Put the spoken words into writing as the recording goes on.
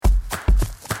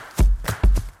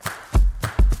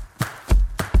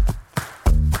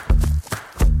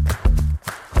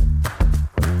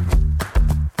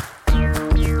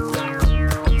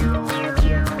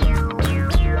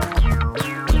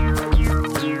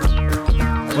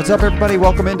What's up, everybody?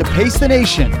 Welcome into Pace the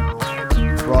Nation.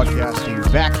 Broadcasting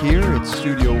back here at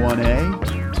Studio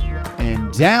 1A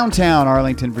in downtown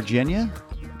Arlington, Virginia.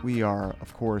 We are,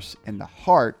 of course, in the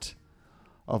heart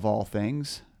of all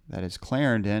things. That is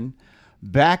Clarendon.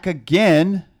 Back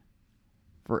again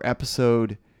for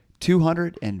episode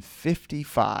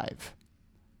 255.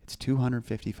 It's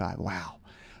 255. Wow.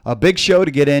 A big show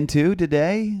to get into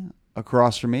today.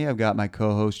 Across from me, I've got my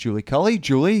co-host, Julie Cully.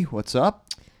 Julie, what's up?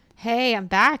 Hey, I'm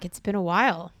back. It's been a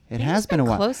while. It has been a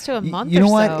while. Close to a month or so. You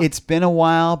know what? It's been a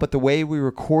while, but the way we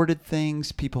recorded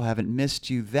things, people haven't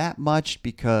missed you that much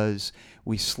because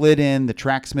we slid in the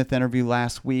Tracksmith interview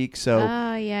last week. So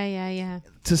yeah.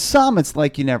 To some, it's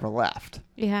like you never left.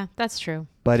 Yeah, that's true.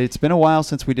 But it's been a while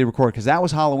since we did record because that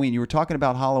was Halloween. You were talking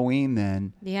about Halloween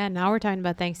then. Yeah, now we're talking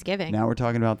about Thanksgiving. Now we're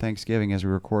talking about Thanksgiving as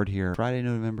we record here Friday,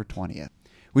 November 20th.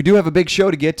 We do have a big show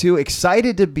to get to.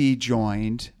 Excited to be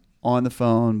joined on the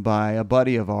phone by a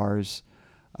buddy of ours,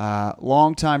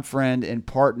 longtime friend and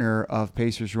partner of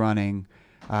Pacers Running,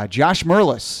 Josh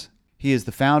Merlis. He is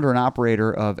the founder and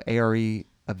operator of ARE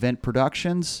Event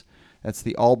Productions. That's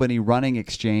the Albany Running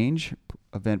Exchange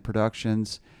Event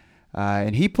Productions.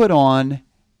 And he put on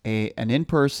an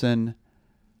in-person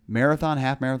marathon,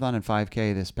 half marathon, and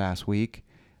 5K this past week.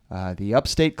 The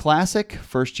Upstate Classic,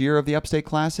 first year of the Upstate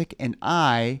Classic, and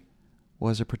I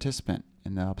was a participant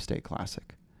in the Upstate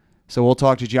Classic. So we'll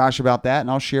talk to Josh about that, and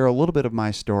I'll share a little bit of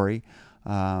my story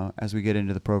as we get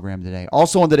into the program today.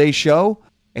 Also on today's show,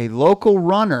 a local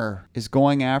runner is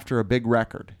going after a big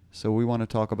record. So we want to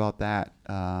talk about that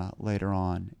later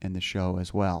on in the show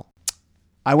as well.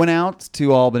 I went out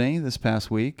to Albany this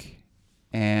past week,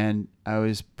 and I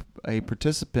was a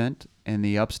participant in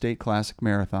the Upstate Classic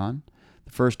Marathon,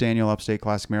 the first annual Upstate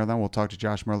Classic Marathon. We'll talk to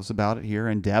Josh Merlis about it here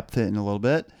in depth in a little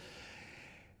bit.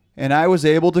 And I was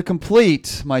able to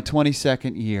complete my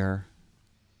 22nd year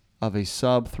of a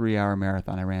sub 3-hour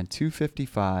marathon. I ran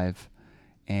 2:55,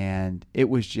 and it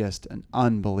was just an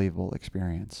unbelievable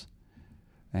experience.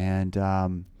 And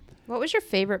what was your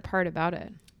favorite part about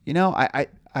it? You know,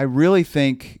 I really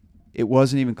think it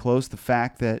wasn't even close. The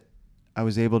fact that I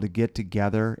was able to get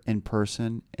together in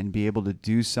person and be able to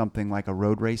do something like a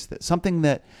road race, something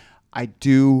that I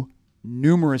do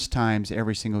numerous times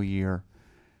every single year,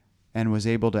 and was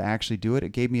able to actually do it.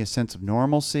 It gave me a sense of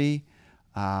normalcy.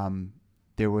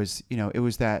 There was, it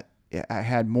was that I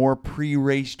had more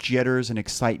pre-race jitters and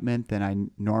excitement than I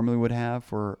normally would have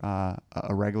for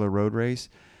a regular road race.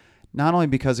 Not only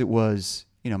because it was,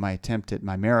 my attempt at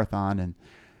my marathon, and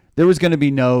there was going to be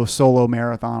no solo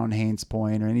marathon on Haines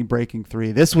Point or any breaking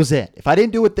three. This was it. If I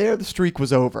didn't do it there, the streak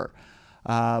was over.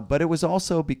 But it was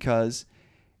also because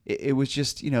it was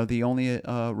just, the only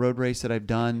road race that I've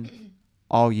done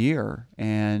all year,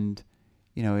 and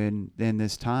in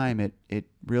this time it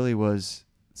really was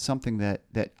something that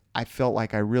I felt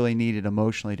like I really needed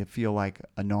emotionally to feel like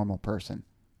a normal person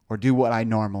or do what I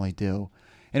normally do.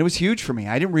 And it was huge for me.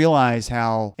 I didn't realize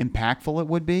how impactful it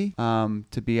would be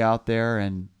to be out there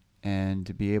and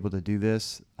to be able to do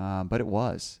this, but it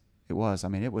was I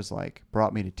mean, it was like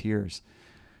brought me to tears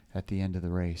at the end of the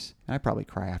race. And I probably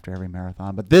cry after every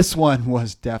marathon, but this one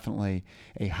was definitely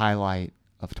a highlight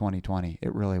of 2020.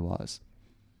 It really was.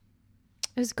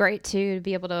 It was great too to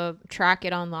be able to track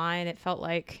it online. It felt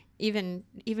like even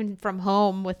from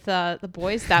home with the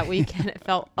boys that weekend, it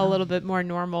felt a little bit more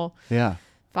normal. Yeah.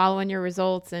 Following your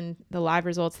results and the live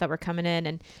results that were coming in.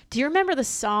 And do you remember the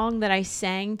song that I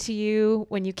sang to you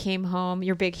when you came home?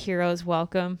 Your Big Heroes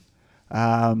Welcome.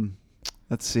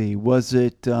 Let's see. Was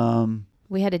it?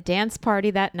 We had a dance party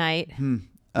that night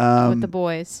with the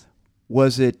boys.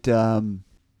 Was it?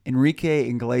 Enrique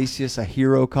Iglesias, A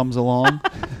Hero Comes Along?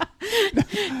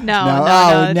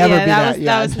 No. Never be that.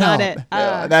 That was not it.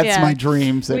 That's my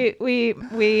dreams. We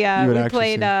played We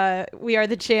Are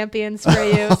the Champions for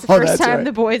you. It's the first time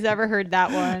the boys ever heard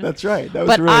that one. That's right. That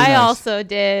was really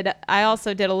nice. I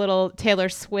also did a little Taylor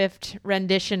Swift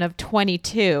rendition of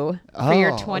 22 for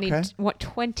your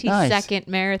 22nd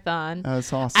marathon.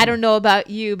 That's awesome. I don't know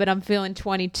about you, but I'm feeling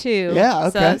 22. Yeah.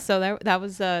 Okay. So that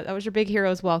was your Big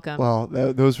Heroes Welcome. Well,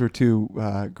 those were two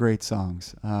great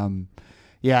songs.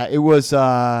 Yeah, it was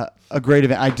a great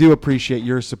event. I do appreciate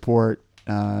your support.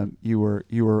 You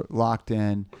were locked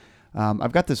in.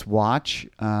 I've got this watch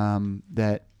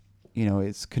that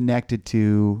it's connected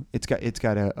to. It's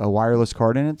got a wireless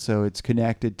card in it, so it's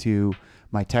connected to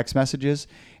my text messages,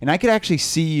 and I could actually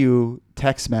see you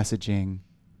text messaging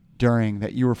during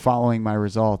that. You were following my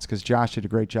results because Josh did a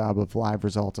great job of live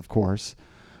results, of course.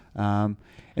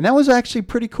 And that was actually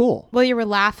pretty cool. Well, you were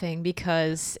laughing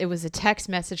because it was a text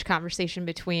message conversation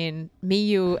between me,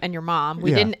 you, and your mom.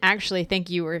 We didn't actually think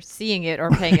you were seeing it or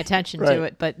paying attention to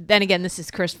it. But then again, this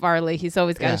is Chris Farley. He's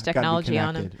always got his technology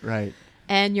on him. Right.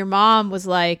 And your mom was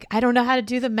like, I don't know how to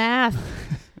do the math.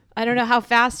 I don't know how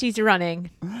fast he's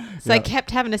running. So I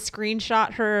kept having to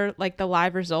screenshot her like the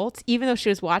live results, even though she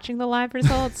was watching the live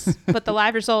results. But the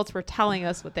live results were telling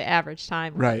us what the average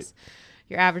time was. Right.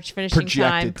 Your average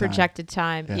finishing projected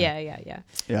time. Yeah.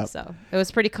 Yep. So it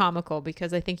was pretty comical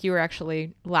because I think you were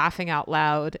actually laughing out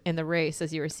loud in the race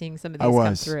as you were seeing some of these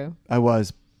come through. I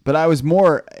was. But I was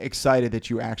more excited that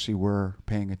you actually were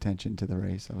paying attention to the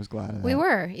race. I was glad of that. We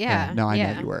were, yeah. No, I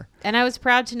know you were. And I was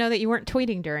proud to know that you weren't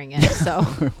tweeting during it. So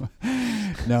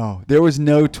no, there was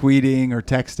no tweeting or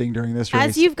texting during this race.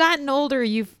 As you've gotten older,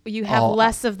 you have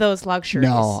less of those luxuries.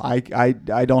 No, I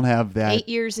don't have that. 8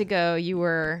 years ago, you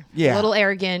were a little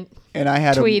arrogant. And I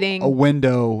had tweeting. a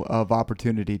window of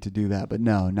opportunity to do that, but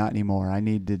no, not anymore. I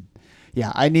needed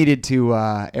to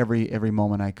every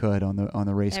moment I could on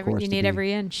the race course. You need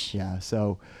every inch. Yeah,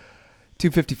 so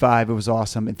 2:55, it was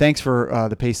awesome, and thanks for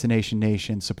the Pace the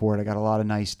Nation support. I got a lot of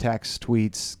nice texts,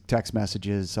 tweets, text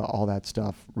messages, all that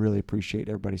stuff. Really appreciate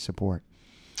everybody's support.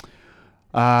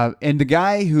 And the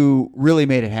guy who really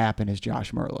made it happen is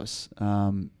Josh Merlis.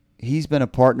 He's been a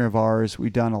partner of ours.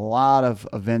 We've done a lot of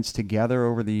events together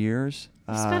over the years.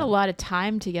 We spent a lot of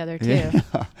time together, too.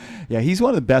 Yeah, he's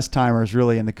one of the best timers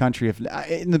really in the country,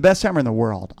 the best timer in the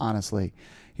world, honestly.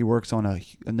 He works on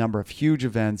a number of huge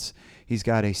events. He's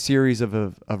got a series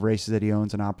of races that he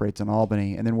owns and operates in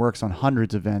Albany, and then works on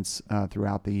hundreds of events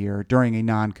throughout the year during a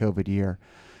non-COVID year.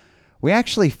 We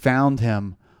actually found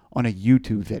him on a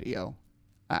YouTube video,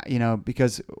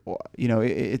 because,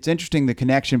 it's interesting the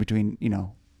connection between,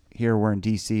 here we're in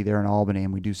D.C., they're in Albany,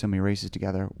 and we do so many races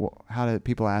together. Well,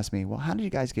 people ask me, well, how did you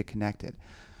guys get connected?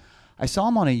 I saw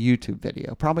him on a YouTube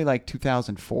video, probably like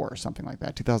 2004 or something like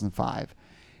that, 2005.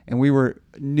 And we were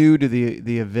new to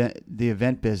the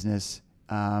event business,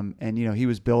 and he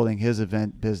was building his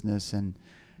event business, and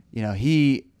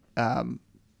he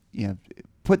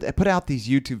put out these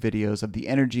YouTube videos of the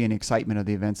energy and excitement of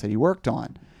the events that he worked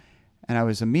on, and I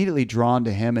was immediately drawn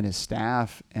to him and his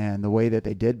staff and the way that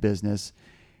they did business.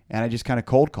 And I just kind of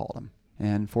cold called him.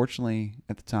 And fortunately,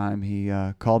 at the time, he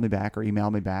called me back or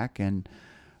emailed me back. And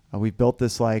we built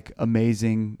this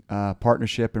amazing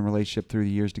partnership and relationship through the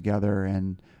years together.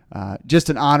 And just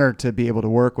an honor to be able to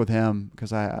work with him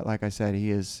because, like I said,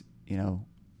 he is,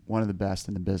 one of the best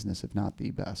in the business, if not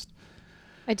the best.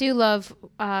 I do love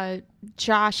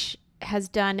Josh has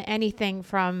done anything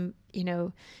from,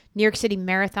 New York City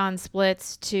marathon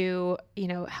splits to,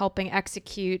 helping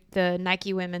execute the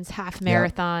Nike women's half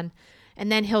marathon. Yep. And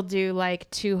then he'll do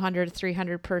like 200,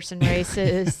 300 person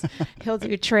races. He'll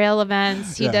do trail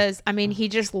events. He does. I mean, he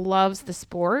just loves the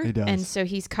sport. He does. And so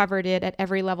he's covered it at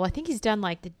every level. I think he's done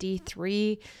like the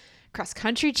D3 cross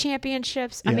country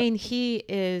championships. I mean, he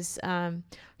is,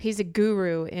 he's a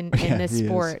guru in this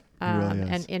sport. Really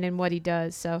and in what he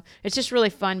does. So it's just really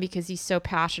fun because he's so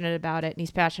passionate about it, and he's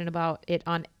passionate about it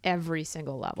on every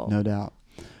single level. No doubt.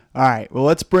 All right. Well,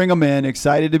 let's bring him in.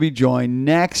 Excited to be joined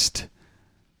next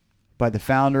by the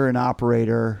founder and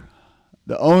operator,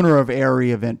 the owner of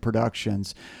Aerie Event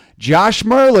Productions. Josh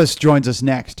Merlis joins us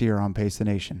next here on Pace the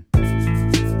Nation.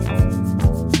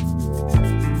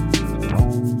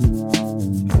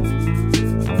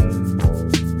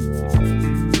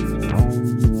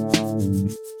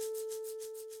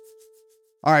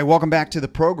 All right, welcome back to the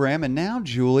program. And now,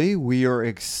 Julie, we are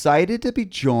excited to be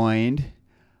joined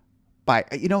by,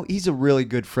 he's a really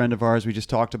good friend of ours. We just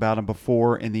talked about him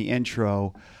before in the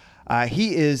intro.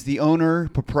 He is the owner,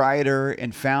 proprietor,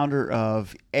 and founder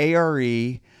of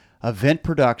Aerie Event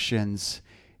Productions.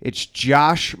 It's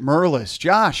Josh Merlis.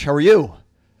 Josh, how are you?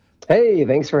 Hey,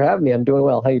 thanks for having me. I'm doing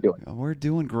well. How you doing? We're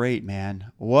doing great,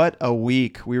 man. What a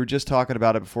week. We were just talking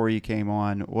about it before you came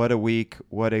on. What a week.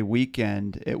 What a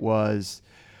weekend it was.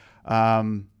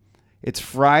 It's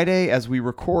Friday as we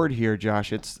record here,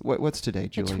 Josh. It's what's today,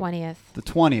 Julie? The 20th. The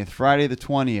 20th, Friday the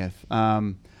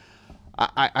 20th.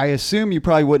 I assume you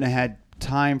probably wouldn't have had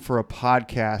time for a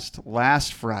podcast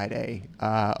last Friday,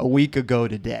 a week ago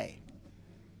today.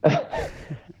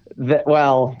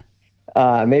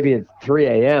 Maybe at 3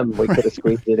 a.m. we could have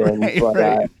squeezed it in,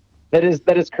 right. That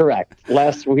is correct.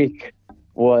 Last week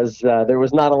was there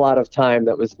was not a lot of time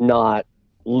that was not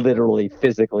literally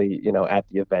physically, at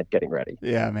the event getting ready.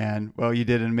 Yeah, man. Well, you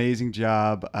did an amazing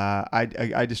job.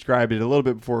 I described it a little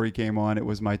bit before we came on. It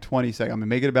was my 22nd. I'm going to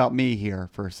make it about me here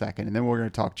for a second, and then we're going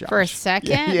to talk Josh. For a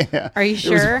second? Yeah. Are you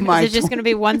sure? Is it just going to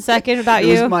be 1 second about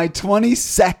you? It was my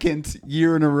 22nd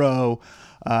year in a row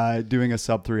doing a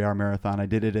sub 3-hour marathon. I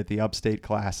did it at the Upstate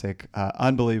Classic.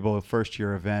 Unbelievable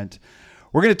first-year event.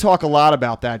 We're going to talk a lot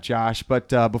about that, Josh, but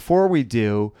before we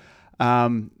do,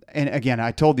 and again,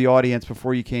 I told the audience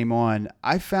before you came on,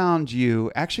 I found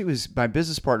you, actually it was my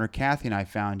business partner, Kathy, and I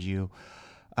found you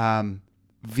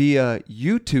via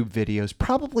YouTube videos,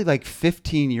 probably like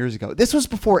 15 years ago. This was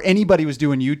before anybody was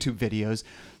doing YouTube videos.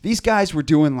 These guys were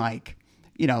doing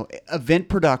event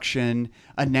production,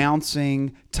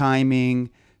 announcing, timing,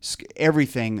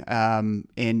 everything.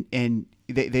 And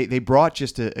they brought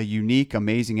just a unique,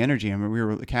 amazing energy. I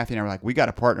mean, Kathy and I were like, we got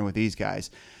to partner with these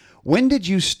guys. When did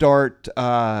you start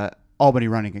Albany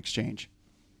Running Exchange?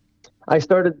 I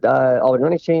started Albany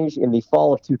Running Exchange in the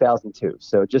fall of 2002,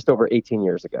 so just over 18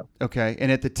 years ago. Okay.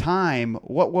 And at the time,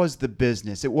 what was the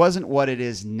business? It wasn't what it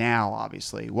is now,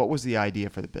 obviously. What was the idea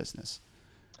for the business?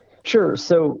 Sure.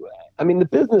 So, I mean, the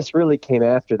business really came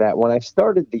after that. When I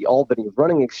started the Albany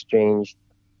Running Exchange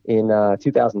in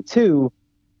 2002,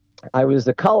 I was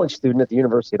a college student at the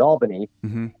University at Albany,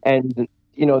 mm-hmm. and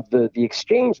the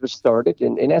exchange was started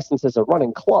in essence as a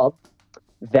running club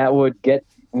that would get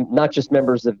not just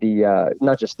members of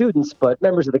not just students, but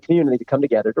members of the community to come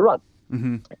together to run.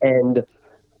 Mm-hmm. And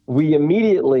we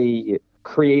immediately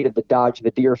created the Dodge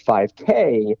the Deer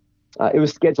 5K. It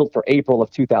was scheduled for April of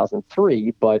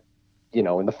 2003, but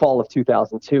in the fall of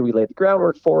 2002, we laid the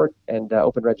groundwork for it and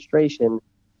opened registration.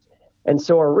 And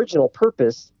so our original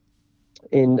purpose,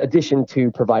 in addition to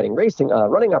providing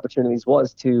running opportunities,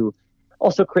 was to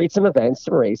also create some events,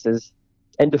 some races,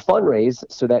 and to fundraise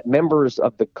so that members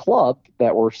of the club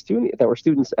that were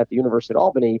students at the University of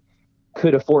Albany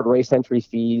could afford race entry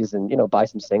fees and buy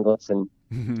some singlets and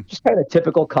mm-hmm. just kind of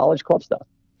typical college club stuff.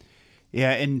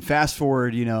 Yeah, and fast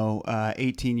forward,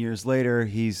 18 years later,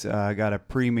 he's got a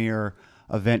premier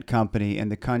event company in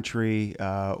the country,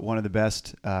 one of the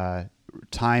best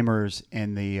timers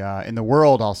in the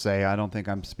world. I'll say. I don't think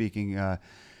I'm speaking.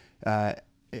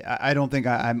 I don't think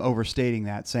I'm overstating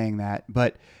that, saying that.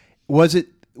 But was it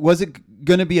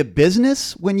going to be a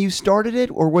business when you started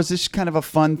it, or was this kind of a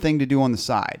fun thing to do on the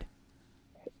side?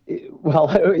 Well,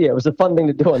 yeah, it was a fun thing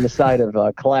to do on the side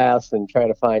of class and trying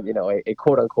to find, a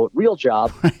quote unquote real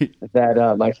job right.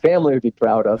 that my family would be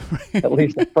proud of, right. At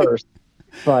least at first.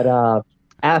 But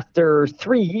after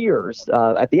 3 years,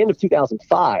 at the end of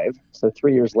 2005, so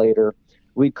 3 years later,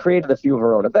 we created a few of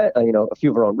our own a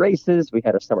few of our own races. We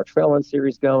had a summer trail run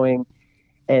series going,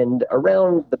 and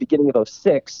around the beginning of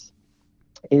 2006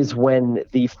 is when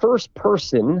the first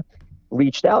person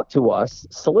reached out to us,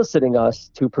 soliciting us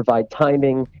to provide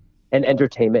timing and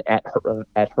entertainment at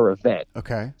her event.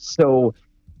 Okay. So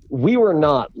we were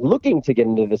not looking to get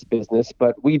into this business,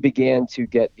 but we began to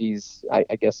get these, I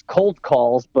guess, cold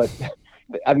calls. But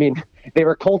I mean, they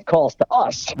were cold calls to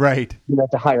us, right?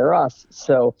 To hire us.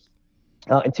 So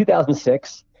in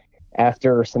 2006,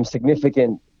 after some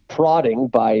significant prodding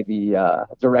by the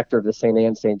director of the St.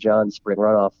 Anne St. John Spring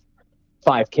Runoff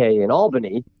 5K in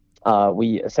Albany,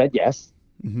 we said yes.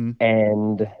 Mm-hmm.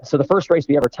 And so the first race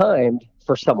we ever timed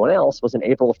for someone else was in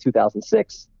April of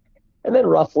 2006. And then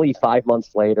roughly 5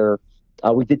 months later,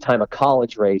 we did time a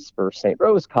college race for St.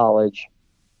 Rose College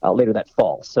later that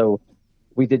fall. So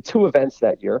we did 2 events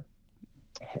that year.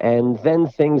 And then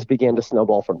things began to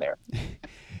snowball from there.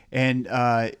 And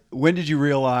when did you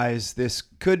realize this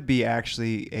could be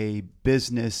actually a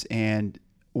business and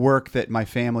work that my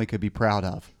family could be proud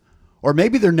of? Or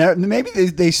maybe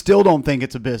they still don't think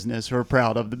it's a business or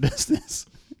proud of the business.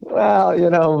 Well,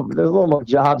 there's a little more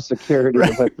job security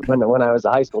right. when I was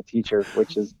a high school teacher,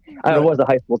 I was a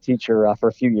high school teacher for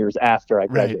a few years after I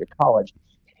graduated college.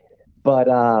 But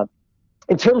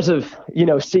in terms of,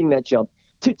 seeing that jump,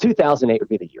 2008 would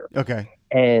be the year. Okay.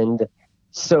 And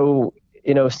so,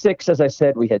 2006, as I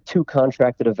said, we had 2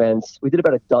 contracted events. We did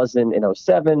about a dozen in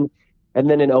 2007. And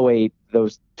then in 2008,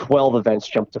 those 12 events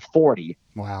jumped to 40.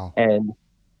 Wow. And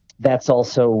that's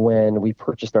also when we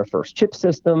purchased our first chip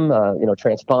system,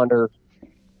 transponder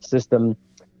system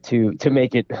to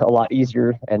make it a lot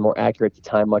easier and more accurate to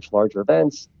time much larger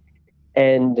events.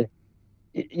 And,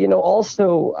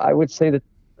 also I would say that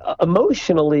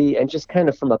emotionally and just kind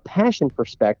of from a passion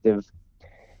perspective,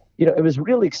 it was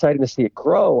really exciting to see it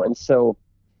grow. And so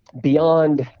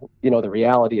beyond, the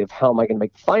reality of how am I going to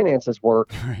make the finances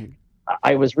work, right.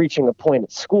 I was reaching a point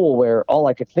at school where all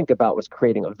I could think about was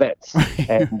creating events.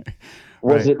 And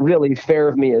was right. it really fair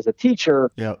of me as a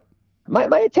teacher yep.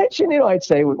 my attention, I'd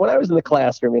say when I was in the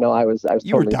classroom, I was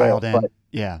You were totally dialed there. in.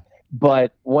 Yeah.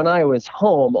 But when I was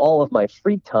home, all of my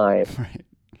free time Right.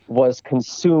 was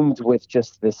consumed with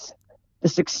just this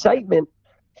excitement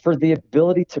for the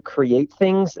ability to create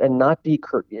things and not be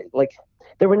like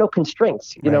there were no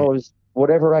constraints. It Right. was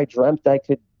whatever I dreamt I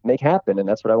could make happen, and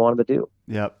that's what I wanted to do.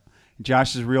 Yep.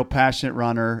 Josh is a real passionate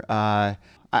runner.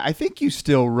 I think you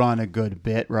still run a good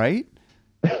bit, right?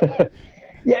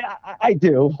 Yeah, I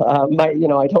do.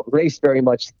 I don't race very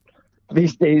much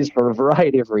these days for a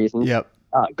variety of reasons. Yep.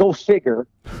 Go figure.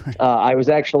 I was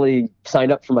actually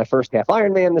signed up for my first half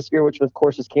Ironman this year, which of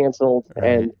course is canceled. Right.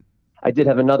 And I did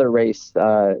have another race.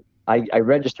 I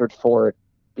registered for it,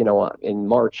 in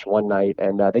March one night,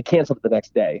 and they canceled it the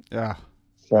next day. Yeah.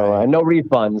 So Right. no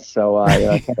refunds. So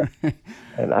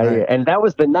and that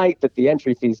was the night that the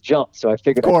entry fees jumped. So I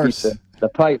figured I'd keep the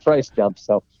price jump.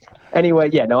 So anyway,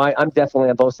 yeah, no, I'm definitely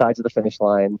on both sides of the finish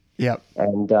line. Yep.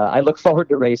 And I look forward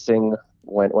to racing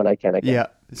when I can again. Yeah.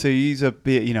 So he's a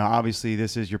bit, obviously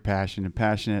this is your passion, a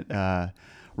passionate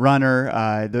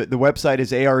runner. The website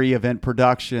is ARE Event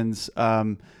Productions.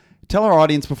 Tell our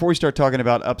audience before we start talking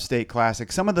about Upstate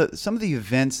Classic, some of the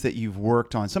events that you've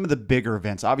worked on, some of the bigger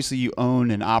events. Obviously, you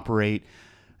own and operate,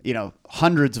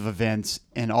 hundreds of events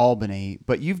in Albany,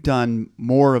 but you've done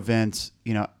more events,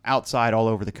 outside all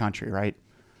over the country, right?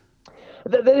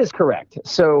 That is correct.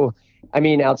 So, I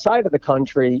mean, outside of the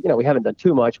country, we haven't done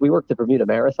too much. We worked the Bermuda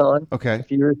Marathon a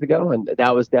few years ago, and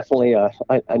that was definitely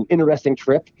an interesting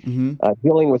trip. Mm-hmm.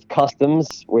 Dealing with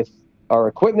customs with our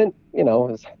equipment,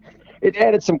 it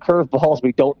added some curveballs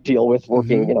we don't deal with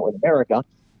working, in America.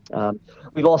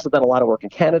 We've also done a lot of work in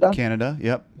Canada.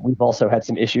 Yep. We've also had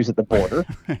some issues at the border,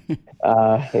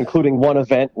 including one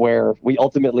event where we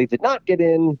ultimately did not get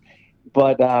in,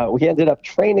 but we ended up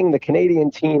training the Canadian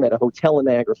team at a hotel in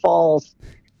Niagara Falls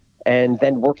and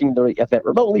then working the event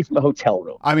remotely from a hotel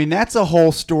room. I mean, that's a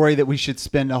whole story that we should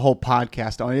spend a whole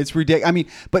podcast on. It's ridiculous. I mean,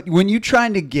 but when you're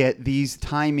trying to get these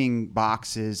timing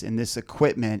boxes and this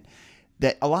equipment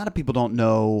that a lot of people don't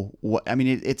know what, I mean,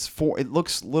 it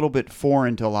looks a little bit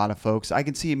foreign to a lot of folks. I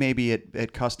can see maybe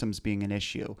at customs being an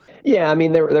issue. Yeah. I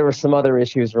mean, there were some other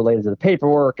issues related to the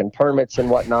paperwork and permits and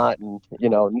whatnot. And,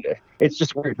 it's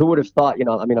just weird. Who would have thought,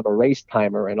 I'm a race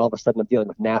timer and all of a sudden I'm dealing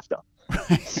with NAFTA.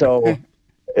 So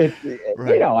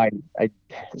Right.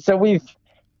 So we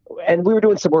were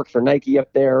doing some work for Nike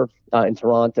up there in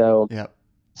Toronto. Yep.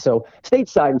 So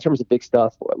stateside in terms of big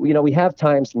stuff, we have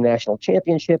times some national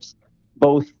championships,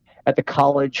 both at the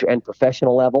college and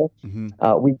professional level.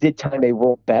 Mm-hmm. We did time a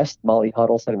world best. Molly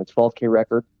Huddle set him a 12K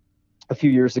record a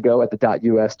few years ago at the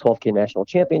 .US 12K national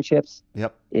championships.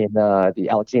 Yep. In the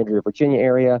Alexandria, Virginia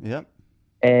area. Yep.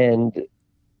 And,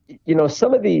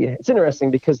 it's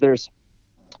interesting because there's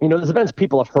events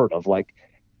people have heard of, like,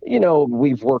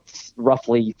 we've worked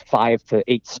roughly 5 to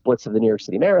 8 splits of the New York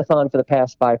City Marathon for the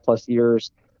past 5+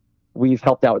 years. We've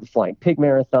helped out with the Flying Pig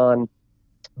Marathon.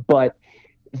 But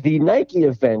the Nike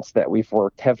events that we've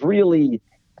worked have really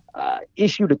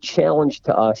issued a challenge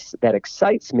to us that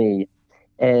excites me.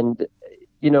 And,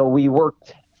 we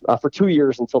worked for 2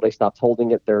 years until they stopped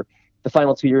holding it. They're the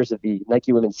final 2 years of the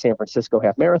Nike Women's San Francisco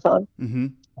Half Marathon. Mm-hmm.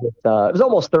 It was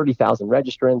almost 30,000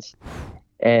 registrants.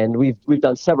 And we've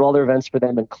done several other events for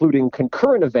them, including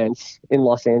concurrent events in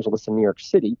Los Angeles and New York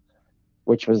City,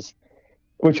 which was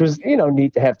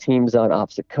neat to have teams on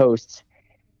opposite coasts.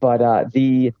 But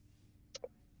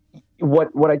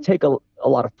what I take a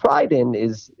lot of pride in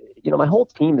is, my whole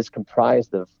team is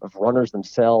comprised of runners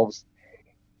themselves,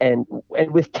 and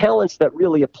with talents that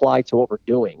really apply to what we're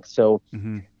doing. So,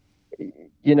 Mm-hmm.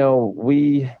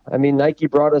 Nike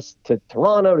brought us to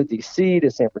Toronto, to DC,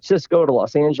 to San Francisco, to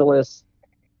Los Angeles.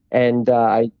 And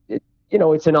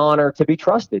it's an honor to be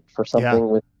trusted for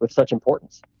something with such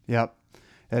importance. Yep,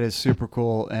 that is super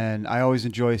cool, and I always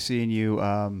enjoy seeing you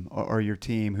or your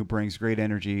team who brings great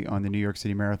energy on the New York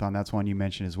City Marathon. That's one you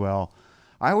mentioned as well.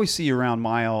 I always see you around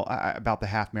mile about the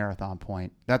half marathon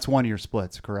point. That's one of your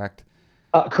splits, correct?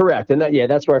 Correct, and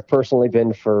that's where I've personally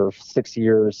been for 6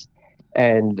 years,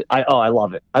 and I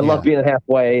love it. I love being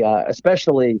halfway,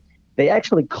 especially. They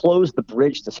actually closed the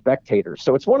bridge to spectators.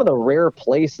 So it's one of the rare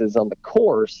places on the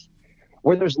course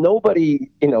where there's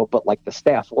nobody, but like the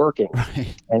staff working.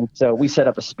 Right. And so we set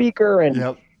up a speaker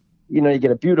and, you get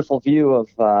a beautiful view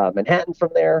of Manhattan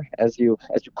from there as you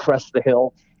crest the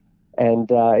hill.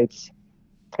 And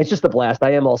it's just a blast.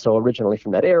 I am also originally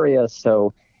from that area.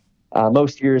 So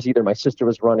most years either my sister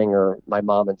was running or my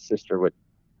mom and sister would,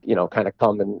 kind of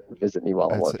come and visit me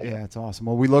while I'm working. Yeah, it's awesome.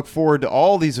 Well, we look forward to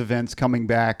all these events coming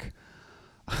back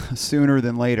sooner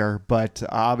than later, but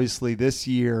obviously this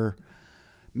year,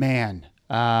 man,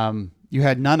 You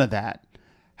had none of that.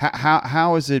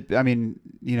 How is it? I mean,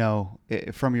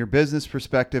 from your business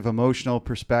perspective, emotional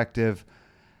perspective,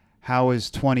 how has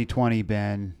 2020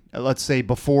 been? Let's say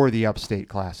before the Upstate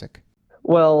Classic.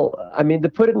 Well, I mean, to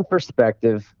put it in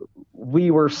perspective,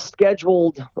 we were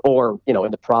scheduled, or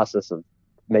in the process of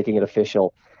making it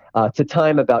official, to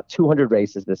time about 200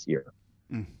 races this year.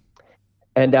 Mm.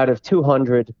 And out of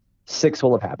 200, 6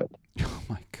 will have happened. Oh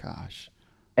my gosh!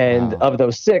 And of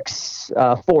those 6,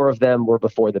 4 of them were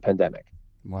before the pandemic.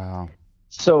 Wow.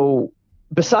 So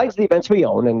besides the events we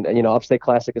own, and Upstate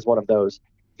Classic is one of those,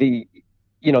 the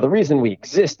reason we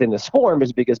exist in this form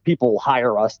is because people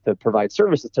hire us to provide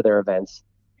services to their events,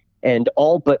 and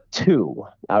all but 2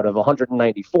 out of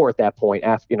 194 at that point,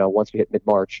 after once we hit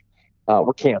mid-March,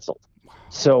 were canceled.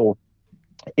 So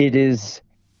it is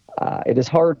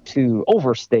hard to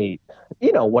overstate,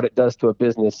 what it does to a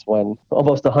business when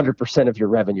almost 100% of your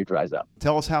revenue dries up.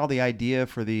 Tell us how the idea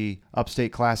for the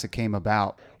Upstate Classic came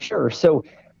about. Sure. So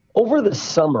over the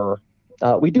summer,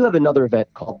 we do have another event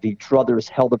called the Druthers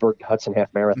Helderberg Hudson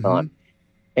Half Marathon. Mm-hmm.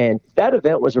 And that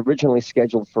event was originally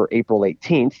scheduled for April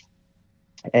 18th.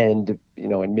 And,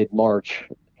 in mid-March,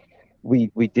 we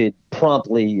did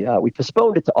promptly, we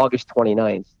postponed it to August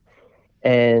 29th.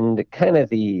 And kind of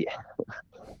the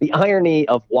irony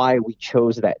of why we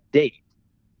chose that date,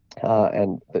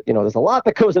 and there's a lot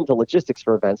that goes into logistics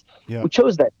for events. Yeah. We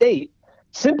chose that date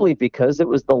simply because it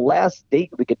was the last date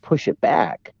we could push it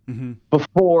back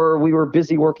before we were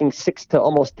busy working 6 to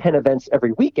almost 10 events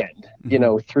every weekend,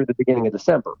 through the beginning of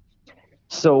December.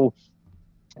 So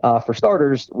for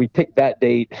starters, we picked that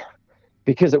date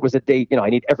because it was a date,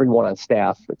 I need everyone on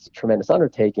staff. It's a tremendous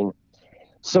undertaking.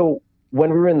 So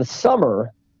when we were in the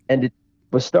summer and it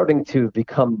was starting to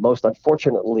become most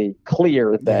unfortunately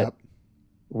clear that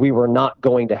we were not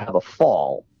going to have a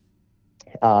fall,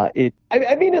 it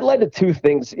led to 2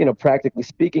 things, practically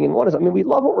speaking. And one is, we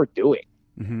love what we're doing.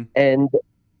 Mm-hmm. And,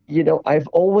 I've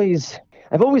always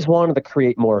wanted to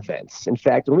create more events. In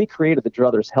fact, when we created the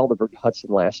Druthers Helderberg Hudson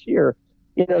last year,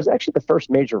 it was actually the first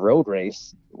major road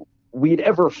race we'd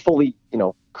ever fully,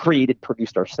 created,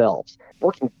 produced ourselves.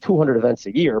 Working 200 events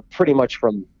a year, pretty much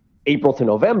from April to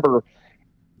November,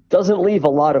 doesn't leave a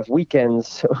lot of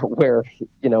weekends where,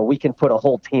 we can put a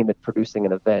whole team at producing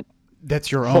an event. That's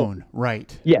your own,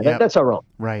 right? Yeah, yep. That's our own.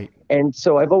 Right. And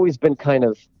so I've always been kind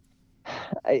of,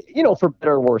 for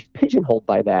better or worse, pigeonholed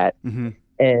by that. Mm-hmm.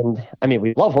 And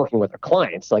we love working with our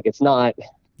clients. Like, it's not,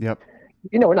 yep.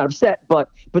 We're not upset, but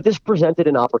this presented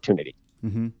an opportunity.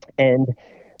 Mm-hmm. And,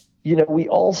 we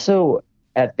also,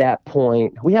 at that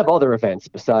point, we have other events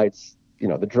besides, the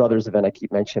Druthers event I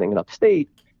keep mentioning in Upstate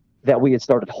that we had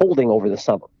started holding over the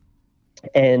summer.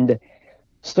 And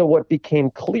so what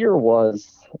became clear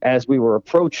was, as we were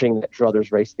approaching that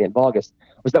Druthers race at the end of August,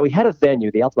 was that we had a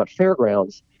venue, the Altamont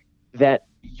Fairgrounds, that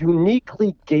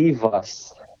uniquely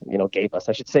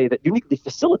that uniquely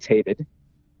facilitated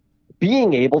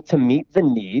being able to meet the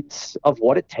needs of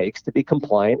what it takes to be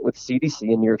compliant with CDC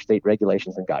and New York State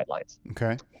regulations and guidelines.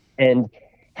 Okay. And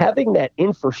having that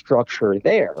infrastructure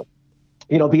there,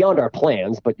 beyond our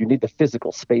plans, but you need the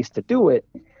physical space to do it,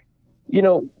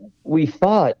 we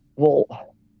thought, well,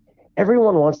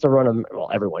 everyone wants to run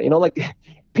everyone,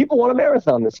 people want a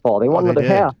marathon this fall. They want another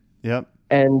half. Yep.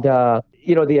 And,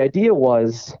 the idea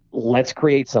was, let's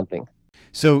create something.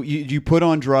 So you put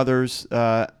on Druthers,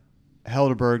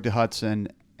 Helderberg to Hudson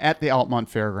at the Altamont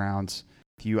Fairgrounds.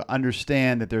 You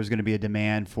understand that there's going to be a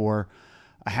demand for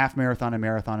a half marathon and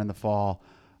marathon in the fall.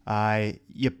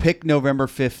 You pick November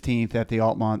 15th at the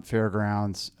Altamont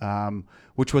Fairgrounds,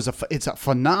 which was it's a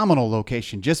phenomenal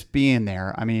location. Just being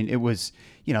there, it was,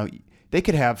 they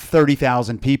could have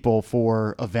 30,000 people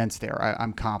for events there.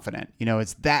 I'm confident.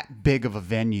 It's that big of a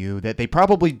venue that they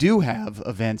probably do have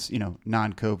events,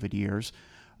 non-COVID years,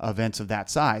 events of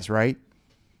that size, right?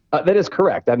 That is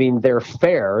correct. Their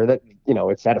fair, that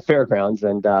it's at a fairgrounds,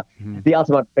 and the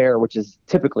Altamont Fair, which is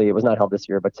typically, it was not held this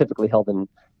year, but typically held in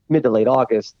mid to late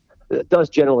August, does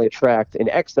generally attract in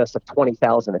excess of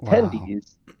 20,000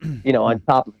 attendees, wow. On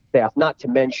top of staff, not to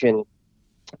mention,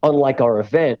 unlike our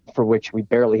event, for which we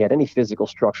barely had any physical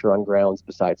structure on grounds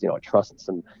besides, a truss and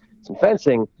some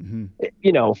fencing,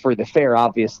 for the fair,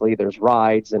 obviously, there's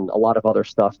rides and a lot of other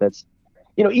stuff that's,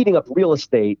 eating up real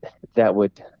estate that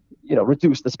would,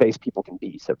 reduce the space people can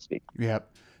be, so to speak.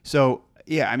 Yep. So,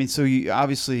 yeah, so you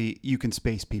obviously you can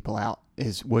space people out,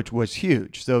 which was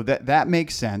huge. So that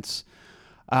makes sense.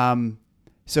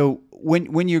 So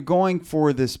when you're going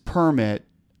for this permit,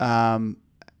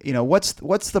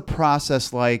 what's the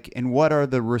process like, and what are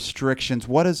the restrictions?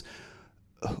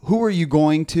 Who are you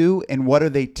going to, and what are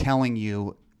they telling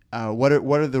you what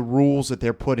are the rules that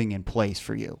they're putting in place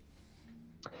for you?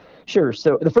 Sure.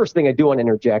 So the first thing I do want to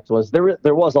interject was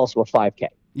there was also a 5K.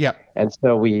 Yep. And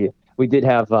so we did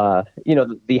have,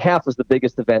 the half was the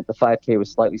biggest event. The 5K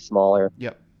was slightly smaller.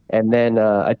 Yep. And then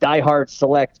a diehard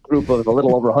select group of a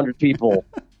little over 100 people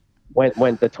went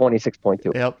the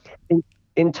 26.2. Yep.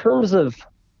 In terms of,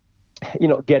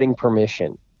 getting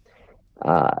permission,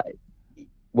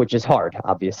 which is hard,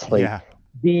 obviously. Yeah.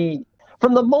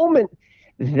 From the moment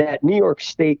that New York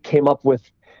State came up with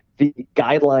the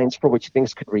guidelines for which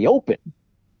things could reopen,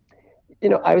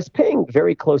 I was paying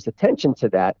very close attention to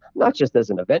that, not just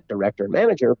as an event director and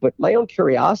manager, but my own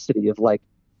curiosity of like,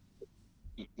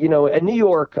 and New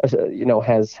York,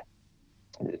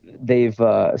 they've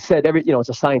said it's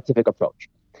a scientific approach,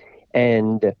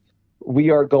 and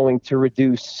we are going to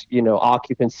reduce,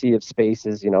 occupancy of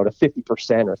spaces, to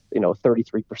 50% or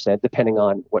 33%, depending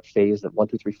on what phase of 1,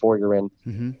 2, 3, 4 you're in.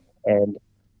 Mm-hmm. And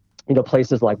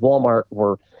places like Walmart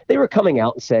were coming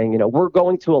out and saying, we're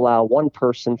going to allow one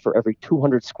person for every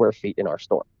 200 square feet in our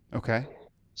store. Okay.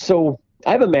 So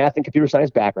I have a math and computer science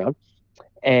background,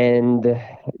 and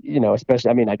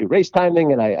especially, I do race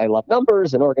timing, and I love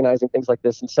numbers and organizing things like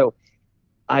this. And so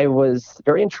I was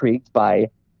very intrigued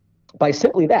by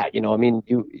simply that.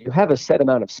 You have a set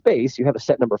amount of space, you have a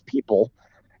set number of people.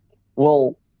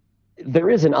 Well, there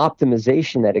is an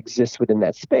optimization that exists within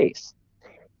that space.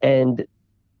 And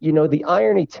the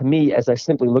irony to me, as I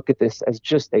simply look at this as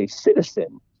just a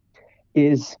citizen,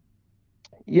 is,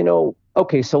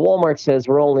 okay, so Walmart says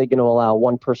we're only going to allow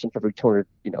one person for every 200,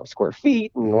 square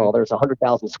feet. And well, there's a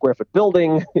 100,000 square foot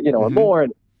building, Mm-hmm. or more.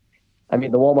 And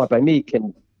the Walmart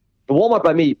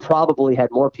by me probably had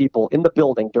more people in the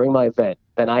building during my event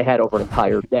than I had over an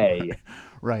entire day.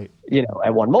 Right.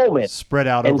 At one moment. Spread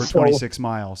out over 26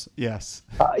 miles. Yes.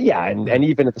 And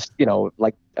even at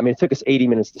the, it took us 80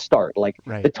 minutes to start. Like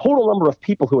Right. The total number of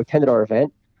people who attended our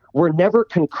event were never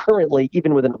concurrently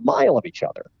even within a mile of each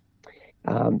other.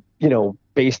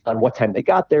 Based on what time they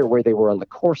got there, where they were on the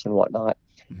course and whatnot.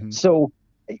 Mm-hmm. So,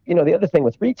 the other thing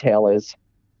with retail is,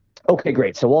 okay,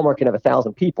 great. So Walmart can have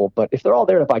 1,000 people, but if they're all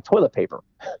there to buy toilet paper,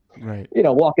 right.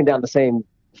 Walking down the same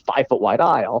 5-foot wide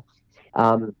aisle,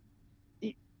 I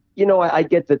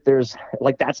get that there's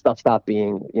like that stuff stopped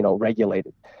being,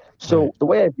 regulated. So Right. The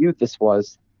way I viewed this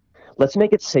was, let's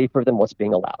make it safer than what's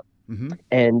being allowed.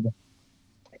 Mm-hmm.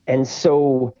 And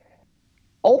so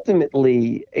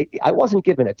ultimately, I wasn't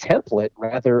given a template.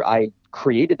 Rather, I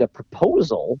created a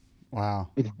proposal. Wow.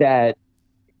 That,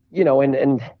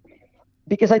 and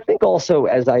because I think also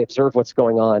as I observe what's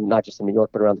going on, not just in New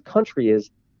York, but around the country is,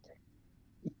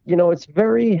 it's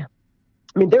very,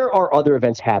 there are other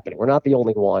events happening. We're not the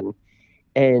only one.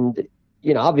 And,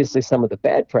 obviously some of the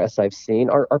bad press I've seen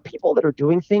are people that are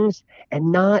doing things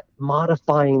and not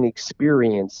modifying the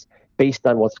experience based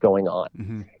on what's going on.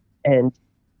 Mm-hmm. And,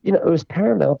 it was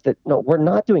paramount that, no, we're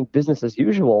not doing business as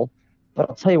usual, but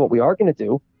I'll tell you what we are going to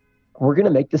do. We're going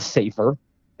to make this safer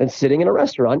than sitting in a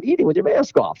restaurant eating with your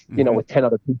mask off, Mm-hmm. with 10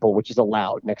 other people, which is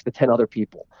allowed next to 10 other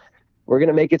people. We're going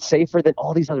to make it safer than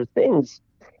all these other things.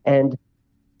 And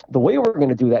the way we're going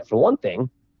to do that, for one thing,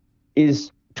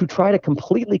 is to try to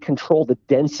completely control the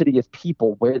density of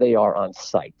people where they are on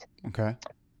site. Okay.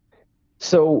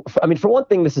 So, for one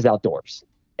thing, this is outdoors.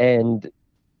 And,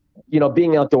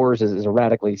 being outdoors is a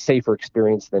radically safer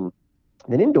experience than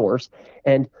indoors.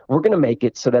 And we're going to make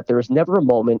it so that there is never a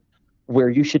moment where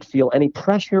you should feel any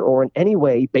pressure or in any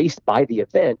way based by the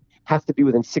event have to be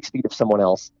within 6 feet of someone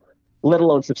else, let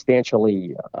alone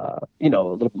substantially, a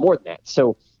little bit more than that.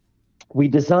 So we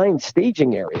designed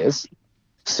staging areas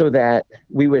so that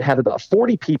we would have about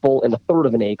 40 people in a third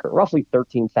of an acre, roughly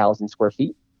 13,000 square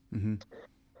feet. Mm-hmm.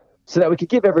 So that we could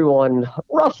give everyone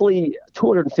roughly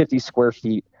 250 square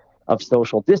feet of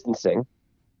social distancing,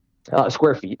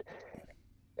 square feet,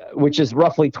 which is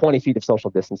roughly 20 feet of social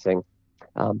distancing.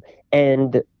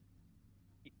 And,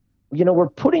 we're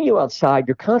putting you outside.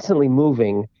 You're constantly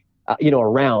moving,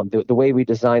 around the way we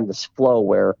designed this flow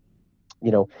where,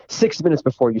 6 minutes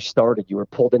before you started, you were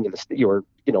pulled into you were,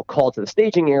 called to the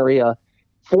staging area.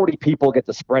 40 people get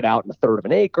to spread out in a third of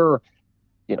an acre.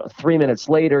 3 minutes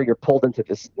later, you're pulled into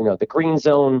this, the green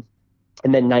zone.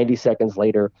 And then 90 seconds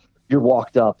later, you're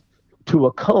walked up to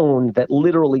a cone that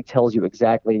literally tells you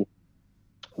exactly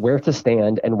where to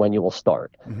stand and when you will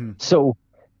start. Mm-hmm. So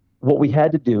what we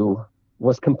had to do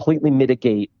was completely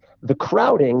mitigate the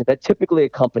crowding that typically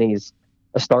accompanies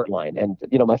a start line. And,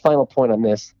 my final point on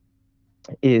this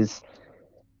is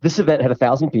this event had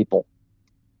 1,000 people,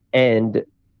 and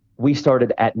we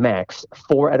started at max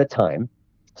 4 at a time.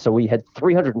 So we had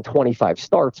 325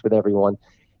 starts with everyone.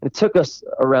 And it took us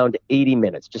around 80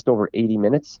 minutes, just over 80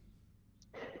 minutes.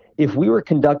 If we were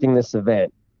conducting this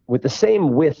event with the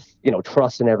same width,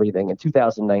 truss and everything in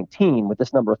 2019 with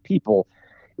this number of people,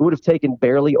 it would have taken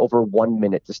barely over 1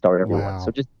 minute to start everyone. Wow.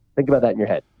 So just think about that in your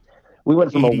head. We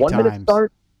went from a 80 1 minute times.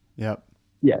 start. Yep.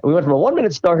 Yeah, we went from a 1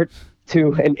 minute start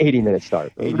to an 80-minute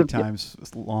start. 80 times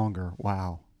longer.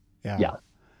 Wow. Yeah. Yeah.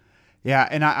 Yeah,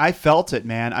 and I felt it,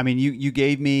 man. I mean, you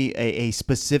gave me a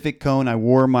specific cone. I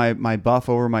wore my buff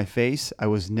over my face. I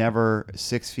was never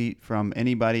 6 feet from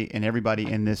anybody, and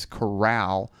everybody in this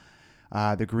corral,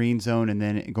 the green zone, and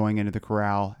then going into the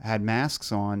corral, had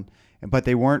masks on, but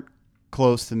they weren't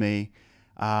close to me.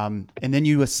 And then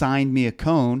you assigned me a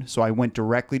cone, so I went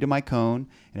directly to my cone,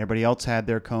 and everybody else had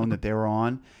their cone that they were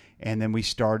on. And then we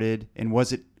started, and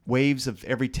was it waves of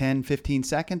every 10, 15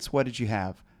 seconds? What did you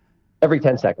have? Every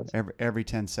 10 seconds. Every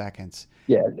 10 seconds.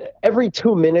 Yeah. Every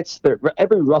 2 minutes,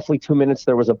 every roughly 2 minutes,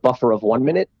 there was a buffer of 1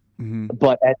 minute. Mm-hmm.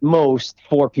 But at most,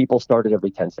 4 people started every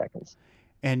 10 seconds.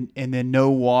 And then no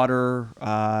water.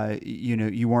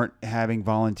 You weren't having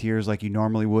volunteers like you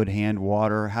normally would hand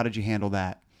water. How did you handle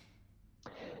that?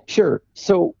 Sure.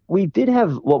 So we did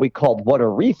have what we called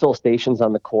water refill stations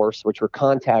on the course, which were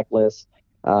contactless.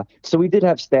 So we did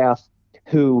have staff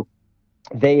who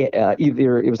they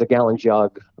either it was a gallon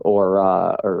jug or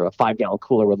a 5-gallon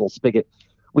cooler with a little spigot.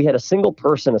 We had a single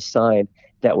person assigned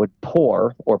that would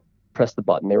pour or press the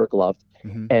button. They were gloved.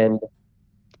 Mm-hmm. And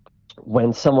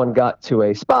when someone got to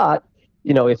a spot,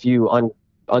 if you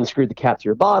unscrewed the cap to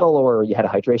your bottle or you had a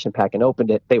hydration pack and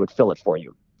opened it, they would fill it for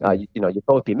you. You'd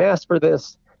both be masked for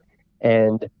this.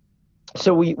 And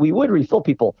so we would refill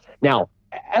people. Now,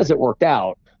 as it worked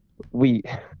out,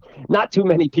 not too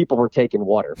many people were taking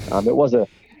water. It was a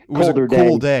colder day.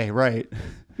 Cool day, right?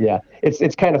 Yeah,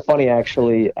 it's kind of funny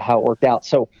actually how it worked out.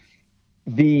 So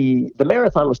the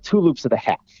marathon was 2 loops of a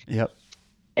half. Yep.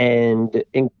 And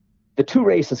in the 2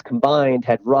 races combined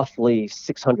had roughly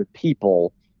 600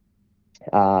 people.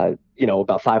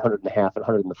 About 500 in the half and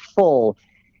 100 in the full.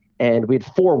 And we had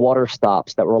 4 water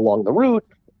stops that were along the route.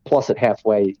 Plus at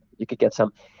halfway, you could get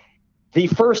some. The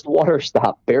first water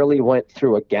stop barely went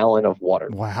through a gallon of water.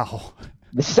 Wow.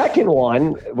 The second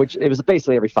one, which it was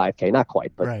basically every 5K, not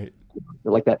quite, but right.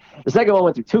 Like that. The second one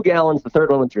went through 2 gallons, the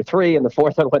third one went through 3, and the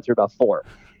fourth one went through about 4.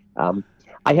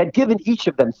 I had given each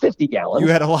of them 50 gallons. You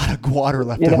had a lot of water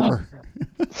left over.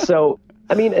 So,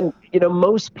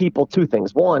 most people, 2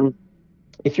 things. One,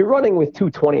 if you're running with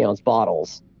 2 20-ounce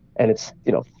bottles and it's,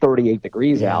 38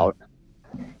 degrees out,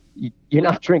 you're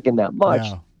not drinking that much.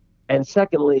 No. And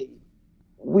secondly,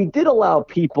 we did allow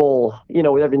people,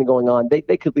 with everything going on,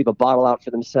 they could leave a bottle out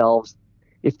for themselves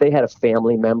if they had a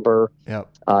family member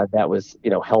that was,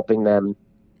 helping them.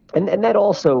 And that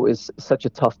also is such a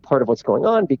tough part of what's going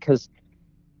on because,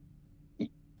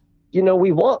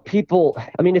 we want people,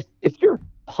 if your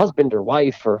husband or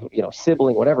wife or,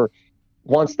 sibling, whatever,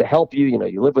 wants to help you,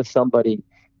 you live with somebody,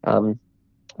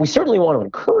 we certainly want to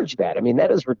encourage that.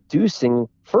 That is reducing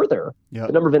further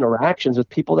the number of interactions with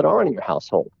people that aren't in your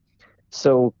household.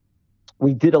 So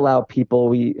we did allow people,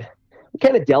 we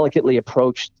kind of delicately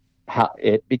approached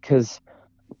it because,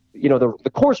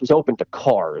 the course was open to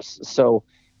cars. So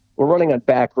we're running on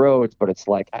back roads, but it's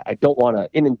like, I don't want to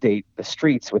inundate the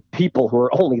streets with people who are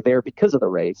only there because of the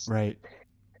race. Right.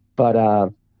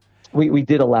 But we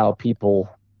did allow people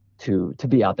to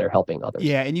be out there helping others.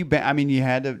 Yeah, and you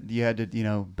had to,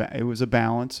 it was a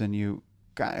balance, and you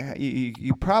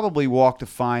probably walked a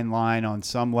fine line on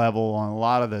some level on a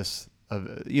lot of this,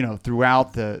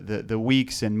 throughout the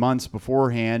weeks and months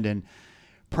beforehand, and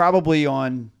probably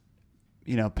on,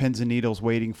 pins and needles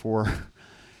waiting for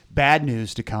bad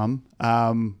news to come.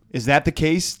 Is that the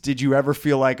case? Did you ever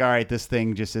feel like, all right, this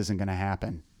thing just isn't going to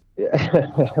happen?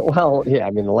 Well, yeah,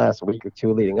 the last week or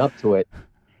 2 leading up to it,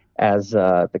 as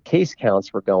the case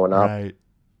counts were going up, right.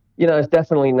 I was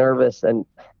definitely nervous. And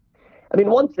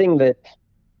one thing that,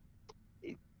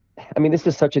 this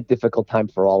is such a difficult time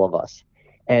for all of us.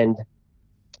 And,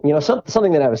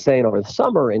 something that I was saying over the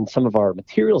summer in some of our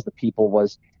materials to people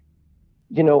was,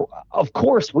 of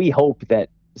course we hope that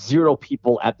 0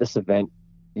 people at this event,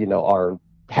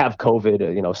 have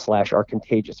COVID, / are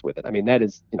contagious with it. That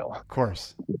is, of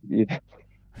course.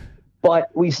 But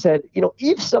we said,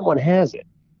 if someone has it,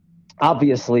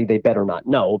 obviously they better not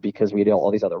know because we do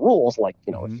all these other rules, like,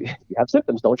 Mm-hmm. if you have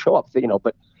symptoms, don't show up,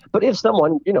 but if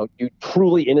someone, you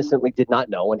truly innocently did not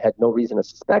know and had no reason to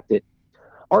suspect it,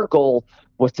 our goal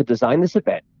was to design this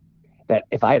event that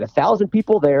if I had 1,000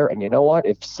 people there and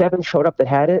if 7 showed up that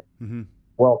had it, mm-hmm.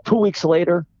 well, 2 weeks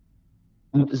later,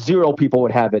 0 people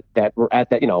would have it that were at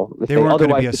that, if they weren't going to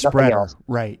otherwise be a did nothing spreader. else,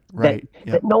 Right.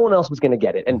 that no one else was going to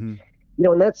get it. And, mm-hmm.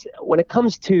 And that's when it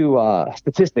comes to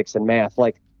statistics and math,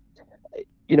 like,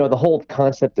 the whole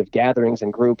concept of gatherings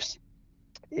and groups,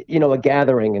 a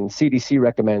gathering, and CDC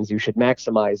recommends you should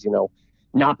maximize,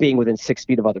 not being within 6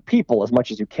 feet of other people as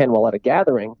much as you can while at a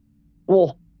gathering.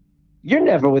 Well, you're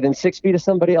never within 6 feet of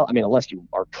somebody else. I mean, unless you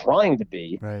are trying to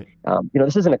be. Right.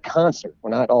 This isn't a concert. We're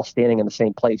not all standing in the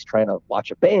same place trying to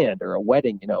watch a band or a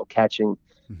wedding, catching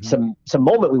some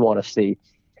moment we want to see.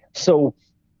 So,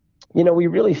 we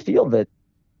really feel that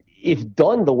if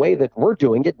done the way that we're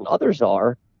doing it and others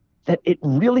are, that it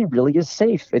really, really is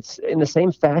safe. It's in the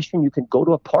same fashion you can go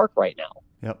to a park right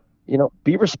now. Yep.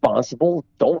 Be responsible.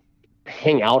 Don't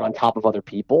hang out on top of other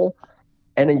people,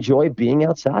 and enjoy being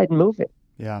outside and moving.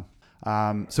 Yeah.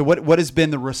 So what has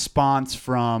been the response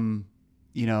from,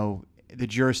 the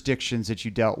jurisdictions that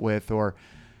you dealt with, or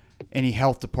any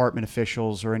health department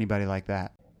officials or anybody like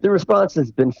that? The response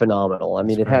has been phenomenal. I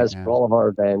mean, it has for all of our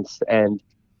events. And,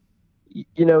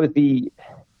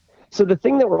 the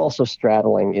thing that we're also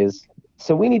straddling is,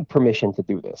 so we need permission to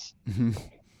do this. Mm-hmm.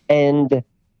 And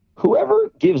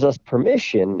whoever gives us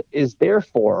permission is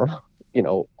therefore,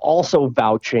 also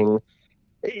vouching,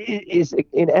 is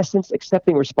in essence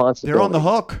accepting responsibility. They're on the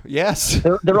hook. Yes.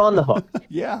 They're on the hook.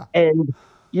 Yeah. And,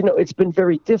 it's been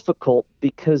very difficult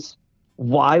because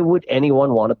why would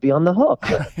anyone want to be on the hook?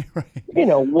 Right.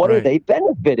 What are they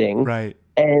benefiting? Right.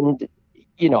 And,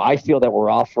 I feel that we're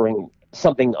offering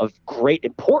something of great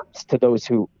importance to those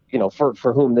who,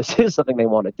 for whom this is something they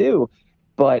want to do.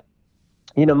 But,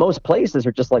 most places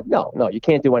are just like, no, you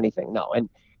can't do anything. No.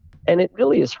 And it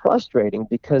really is frustrating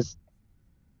because,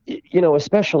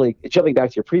 especially jumping back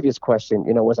to your previous question,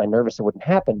 was I nervous it wouldn't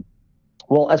happen?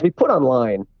 Well, as we put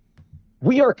online,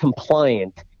 we are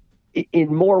compliant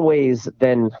in more ways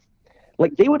than,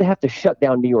 like, they would have to shut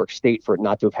down New York State for it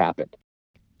not to have happened.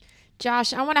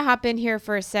 Josh, I want to hop in here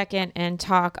for a second and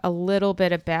talk a little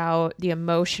bit about the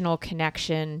emotional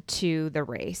connection to the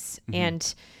race. Mm-hmm.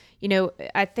 And,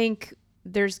 I think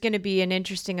there's going to be an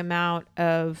interesting amount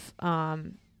of,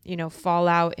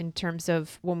 fallout in terms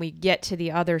of when we get to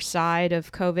the other side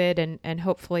of COVID, and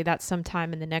hopefully that's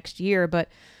sometime in the next year. But,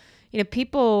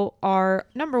 people are,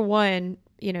 number one,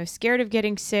 scared of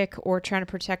getting sick or trying to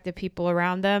protect the people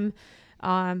around them.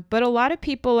 But a lot of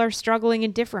people are struggling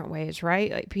in different ways,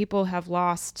 right? Like, people have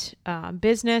lost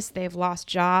business, they've lost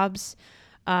jobs,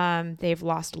 they've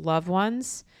lost loved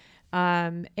ones.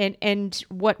 And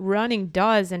what running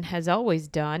does and has always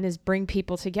done is bring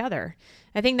people together.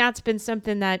 I think that's been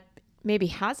something that maybe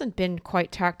hasn't been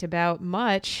quite talked about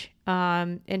much,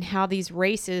 in how these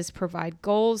races provide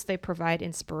goals, they provide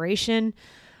inspiration.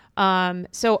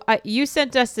 So you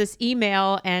sent us this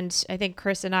email, and I think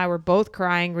Chris and I were both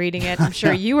crying reading it. I'm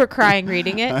sure you were crying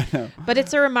reading it, but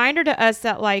it's a reminder to us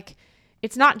that, like,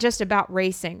 it's not just about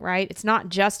racing, right? It's not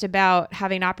just about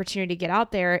having an opportunity to get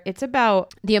out there. It's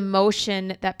about the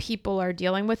emotion that people are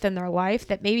dealing with in their life,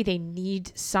 that maybe they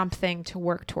need something to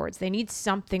work towards. They need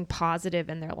something positive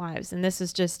in their lives. And this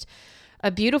is just a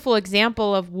beautiful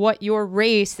example of what your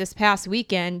race this past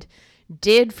weekend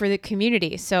did for the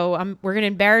community. So we're going to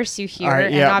embarrass you here.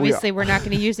 Right, and obviously we're not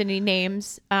going to use any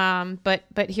names. But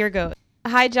here goes.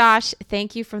 Hi, Josh.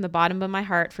 Thank you from the bottom of my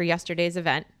heart for yesterday's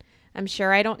event. I'm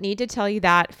sure I don't need to tell you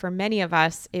that for many of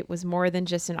us, it was more than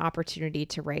just an opportunity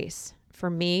to race. For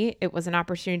me, it was an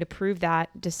opportunity to prove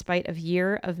that despite a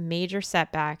year of major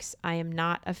setbacks, I am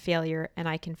not a failure and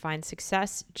I can find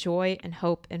success, joy, and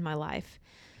hope in my life.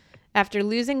 After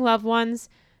losing loved ones,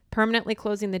 permanently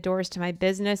closing the doors to my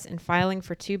business, and filing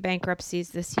for 2 bankruptcies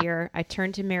this year, I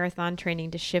turned to marathon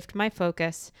training to shift my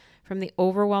focus from the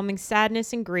overwhelming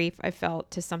sadness and grief I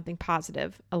felt to something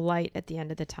positive, a light at the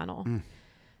end of the tunnel.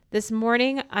 This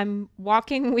morning, I'm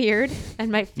walking weird and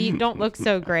my feet don't look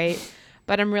so great,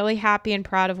 but I'm really happy and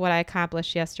proud of what I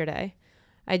accomplished yesterday.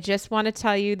 I just want to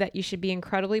tell you that you should be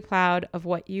incredibly proud of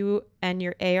what you and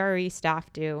your ARE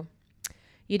staff do.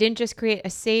 You didn't just create a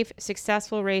safe,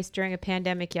 successful race during a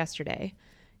pandemic yesterday.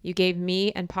 You gave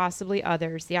me and possibly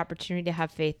others the opportunity to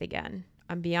have faith again.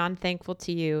 I'm beyond thankful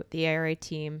to you, the ARA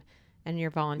team, and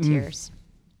your volunteers.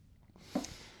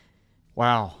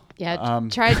 Wow. Yeah,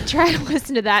 try to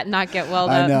listen to that and not get welled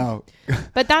up. I know.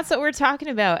 But that's what we're talking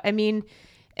about. I mean,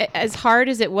 as hard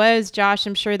as it was, Josh,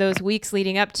 I'm sure those weeks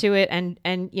leading up to it and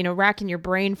racking your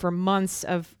brain for months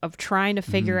of trying to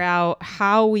figure out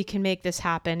how we can make this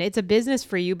happen. It's a business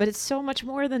for you, but it's so much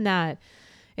more than that.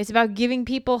 It's about giving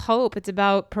people hope. It's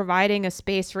about providing a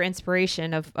space for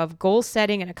inspiration, of goal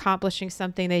setting and accomplishing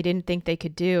something they didn't think they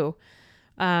could do.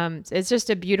 It's just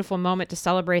a beautiful moment to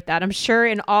celebrate that. I'm sure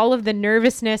in all of the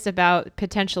nervousness about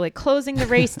potentially closing the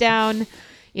race down,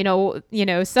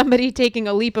 somebody taking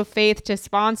a leap of faith to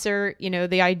sponsor,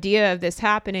 the idea of this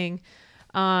happening,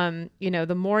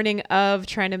 the morning of,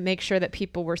 trying to make sure that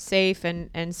people were safe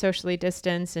and socially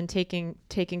distanced and taking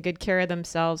good care of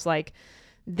themselves. Like,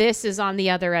 this is on the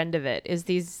other end of it, is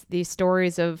these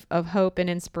stories of hope and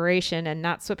inspiration. And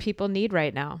that's what people need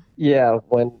right now. Yeah.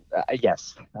 When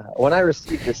I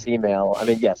received this email, I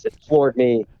mean, yes, it floored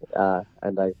me.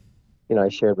 And I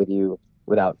shared with you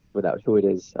without who it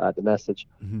is, the message.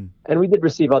 Mm-hmm. And we did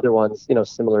receive other ones,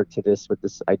 similar to this, with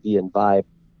this idea and vibe.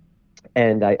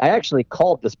 And I actually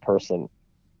called this person.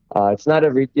 It's not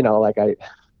every,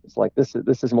 it's like, this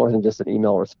is more than just an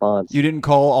email response. You didn't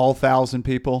call all 1,000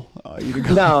 people? You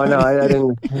didn't call No, I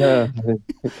didn't. You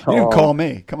didn't call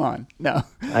me. Come on. No.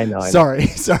 I know. Sorry.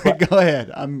 Go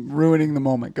ahead. I'm ruining the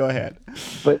moment. Go ahead.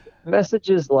 But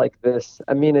messages like this,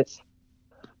 I mean,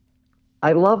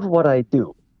 I love what I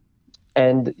do.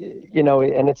 And,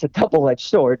 and it's a double-edged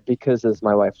sword, because, as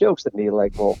my wife jokes at me,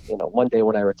 like, well, one day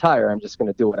when I retire, I'm just going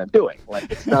to do what I'm doing.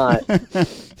 Like, it's not,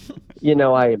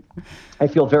 I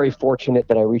feel very fortunate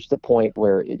that I reached a point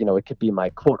where, it could be my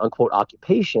quote unquote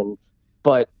occupation.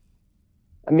 But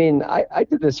I mean, I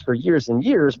did this for years and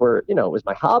years, where, it was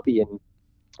my hobby. And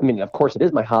I mean, of course it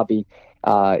is my hobby.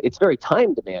 It's very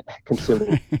time demand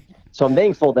consuming. So I'm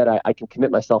thankful that I can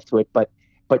commit myself to it. But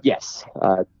yes,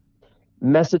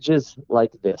 messages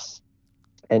like this,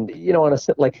 and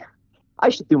like, I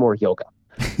should do more yoga.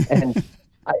 And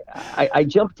I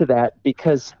jumped to that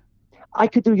because I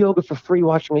could do yoga for free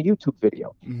watching a YouTube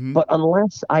video. Mm-hmm. But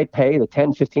unless I pay the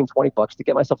 10, 15, 20 bucks to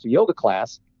get myself to a yoga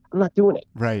class, I'm not doing it.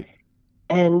 Right.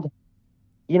 And,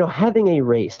 having a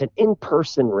race, an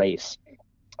in-person race,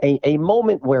 a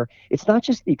moment where it's not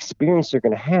just the experience you're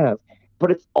going to have,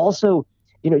 but it's also,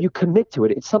 you commit to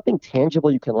it. It's something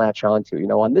tangible you can latch onto.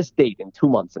 On this date, in 2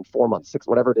 months, in 4 months, 6,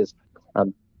 whatever it is,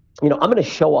 I'm going to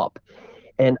show up,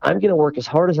 and I'm going to work as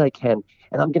hard as I can,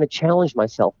 and I'm going to challenge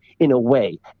myself in a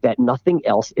way that nothing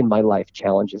else in my life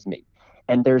challenges me.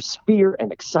 And there's fear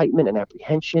and excitement and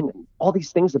apprehension and all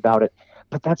these things about it,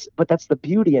 but that's the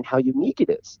beauty and how unique it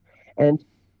is. And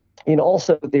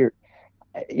also there,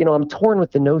 I'm torn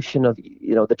with the notion of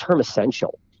the term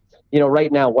essential.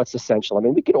 Right now, what's essential? I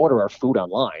mean, we can order our food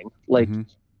online. Like, Mm-hmm.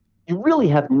 You really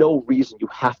have no reason you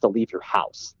have to leave your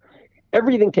house.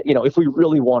 Everything can, if we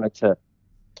really wanted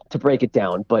to break it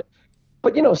down, but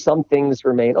some things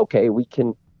remain. Okay, we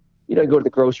can, go to the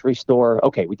grocery store.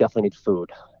 Okay, we definitely need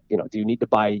food. Do you need to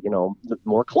buy,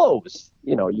 more clothes?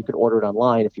 You could order it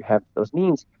online if you have those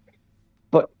means.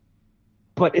 But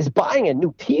is buying a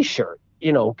new T-shirt,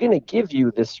 going to give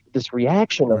you this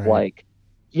reaction of, right.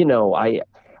 like,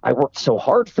 I worked so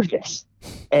hard for this.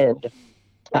 And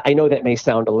I know that may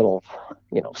sound a little,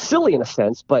 silly in a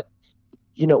sense, but,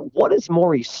 what is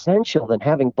more essential than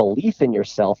having belief in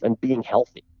yourself and being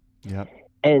healthy? Yep.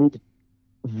 And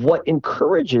what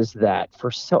encourages that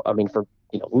for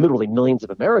literally millions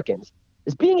of Americans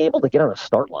is being able to get on a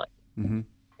start line.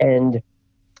 Mm-hmm.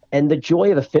 And the joy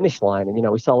of the finish line.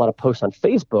 And, we saw a lot of posts on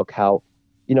Facebook how,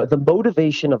 the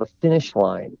motivation of a finish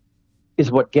line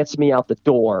is what gets me out the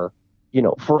door,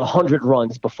 for 100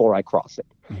 runs before I cross it.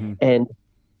 Mm-hmm. And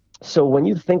so when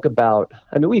you think about,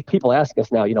 I mean, we have people ask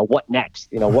us now, what next?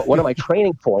 What am I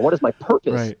training for? What is my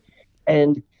purpose? Right.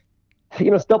 And,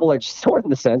 it's double-edged sword in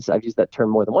the sense, I've used that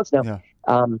term more than once now.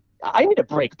 Yeah. I need a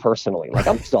break personally. Like,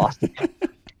 I'm exhausted.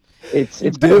 It's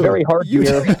been a very hard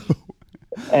year.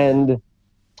 And,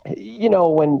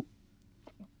 when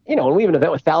we have an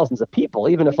event with thousands of people,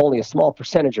 even if only a small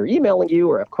percentage are emailing you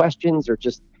or have questions or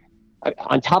just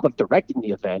on top of directing the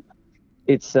event,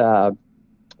 it's,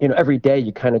 every day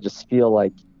you kind of just feel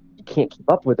like you can't keep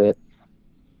up with it.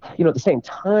 At the same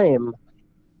time,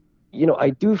 I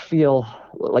do feel,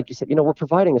 like you said, we're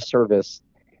providing a service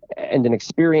and an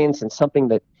experience and something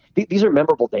that these are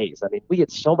memorable days. I mean, we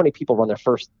had so many people run their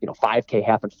first, 5K,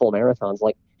 half and full marathons.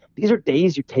 Like, these are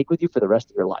days you take with you for the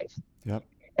rest of your life. Yep.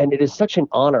 And it is such an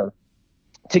honor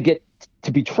to get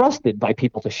to be trusted by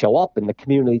people to show up in the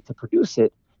community to produce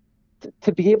it,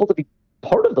 to be able to be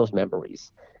part of those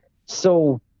memories.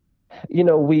 So,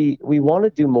 we want to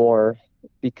do more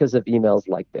because of emails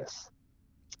like this.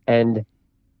 And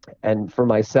for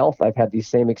myself, I've had these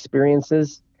same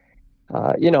experiences,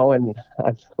 and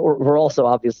we're also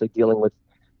obviously dealing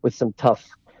with some tough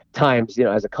times,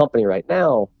 as a company right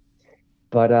now.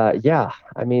 But yeah,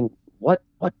 I mean, what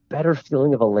better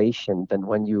feeling of elation than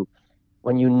when you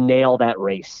nail that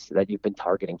race that you've been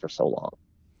targeting for so long?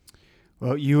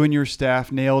 Well, you and your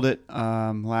staff nailed it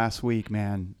last week,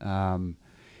 man.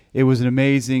 It was an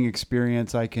amazing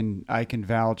experience. I can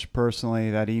vouch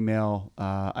personally. That email,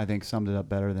 I think, summed it up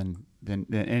better than than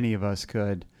any of us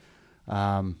could.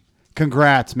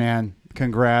 Congrats, man.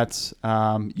 Congrats.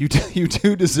 You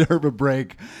do deserve a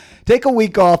break. Take a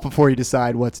week off before you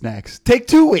decide what's next. Take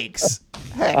 2 weeks.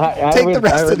 Heck, I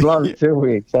would love 2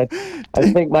 weeks. I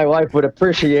think my wife would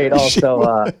appreciate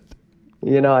also.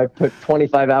 I put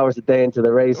 25 hours a day into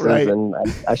the races, right. And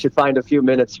I should find a few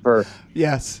minutes for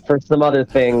some other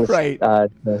things, right.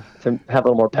 To have a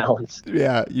little more balance.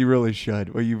 Yeah, you really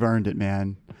should. Well, you've earned it,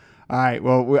 man. All right.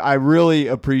 Well, I really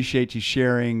appreciate you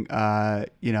sharing.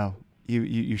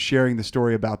 You sharing the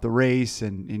story about the race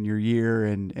and your year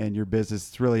and your business.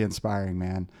 It's really inspiring,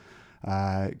 man.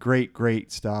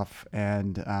 Great stuff,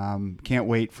 and can't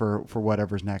wait for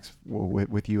whatever's next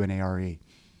with you and ARE.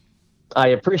 I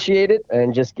appreciate it,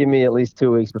 and just give me at least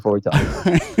 2 weeks before we talk.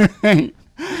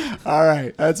 All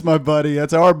right. That's my buddy.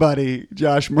 That's our buddy,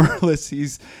 Josh Merlis.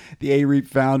 He's the AREAP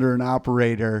founder and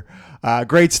operator.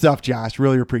 Great stuff, Josh.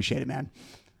 Really appreciate it, man.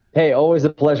 Hey, always a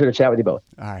pleasure to chat with you both.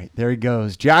 All right. There he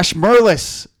goes. Josh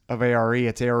Merlis of ARE.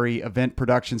 It's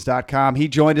AREeventproductions.com. He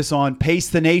joined us on Pace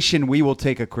the Nation. We will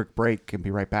take a quick break and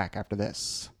be right back after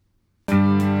this.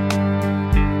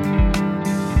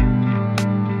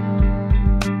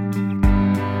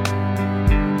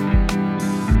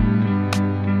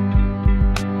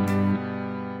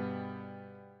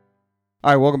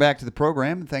 All right, welcome back to the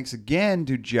program. And thanks again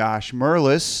to Josh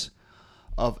Merlis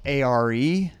of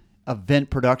ARE, Event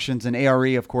Productions. And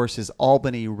ARE, of course, is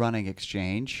Albany Running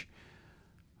Exchange.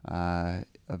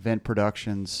 Event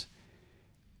Productions,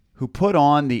 who put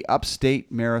on the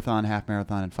Upstate Marathon, Half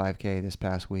Marathon, and 5K this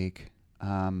past week.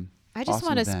 I just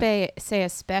want to say a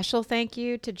special thank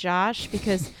you to Josh,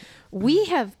 because we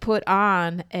have put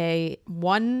on a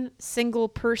one single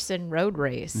person road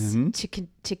race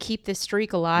to keep this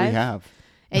streak alive. We have.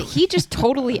 And he just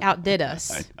totally outdid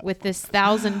us with this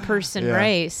 1,000-person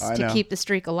race to keep the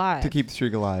streak alive. To keep the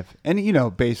streak alive. And,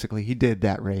 basically, he did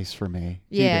that race for me.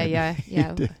 Yeah.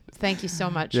 Thank you so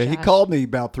much, Yeah, Josh. he called me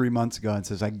about 3 months ago and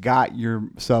says, I got your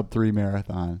sub-3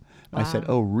 marathon. Wow. I said,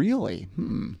 oh, really?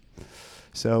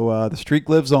 So the streak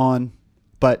lives on.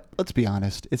 But let's be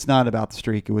honest, it's not about the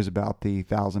streak. It was about the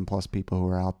 1,000-plus people who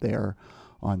were out there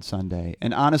on Sunday.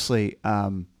 And honestly,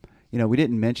 we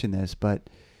didn't mention this, but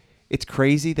it's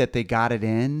crazy that they got it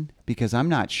in, because I'm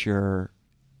not sure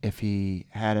if he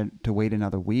had to wait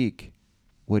another week,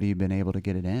 would he have been able to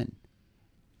get it in?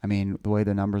 I mean, the way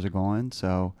the numbers are going.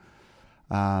 So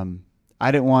I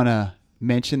didn't want to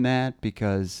mention that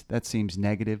because that seems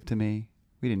negative to me.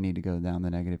 We didn't need to go down the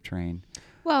negative train.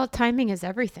 Well, timing is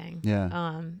everything.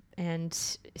 Yeah. And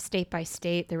state by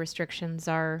state, the restrictions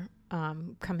are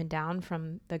coming down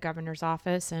from the governor's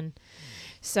office. And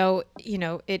so,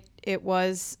 it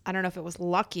was, I don't know if it was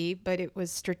lucky, but it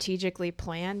was strategically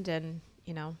planned and,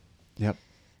 Yep.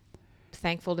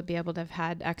 thankful to be able to have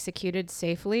had executed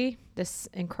safely this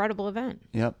incredible event.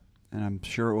 Yep. And I'm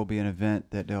sure it will be an event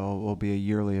that will be a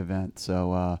yearly event.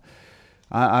 So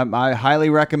I highly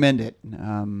recommend it.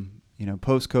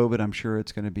 Post-COVID, I'm sure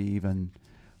it's going to be even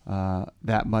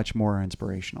that much more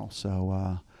inspirational.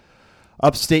 So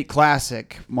Upstate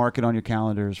Classic, mark it on your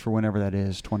calendars for whenever that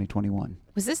is, 2021.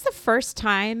 Was this the first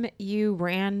time you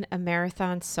ran a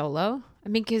marathon solo? I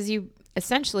mean, because you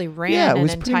essentially ran an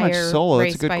entire solo.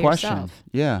 race That's a good by question. yourself.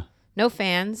 Yeah. No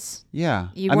fans. Yeah.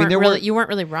 You weren't really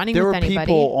running with anybody. There were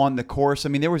people on the course. I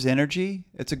mean, there was energy.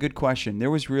 It's a good question.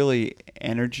 There was really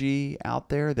energy out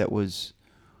there that was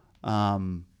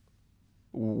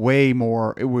way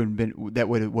more. It would have been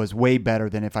was way better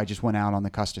than if I just went out on the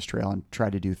Custis Trail and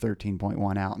tried to do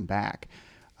 13.1 out and back.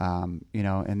 And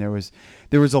there was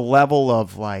a level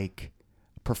of like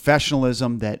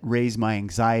professionalism that raised my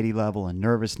anxiety level and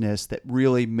nervousness that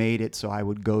really made it so I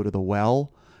would go to the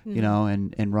well,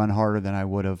 and run harder than I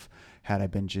would have had I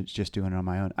been just doing it on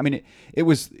my own. I mean, it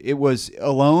was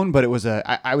alone, but it was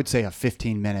I would say a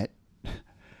 15-minute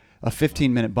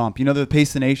bump. The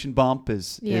Pace the Nation bump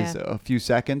is a few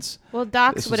seconds. Well,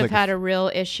 Docs would have had a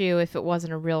real issue if it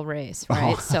wasn't a real race,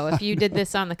 right? So if you did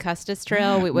this on the Custis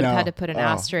Trail, we would have had to put an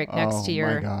asterisk next to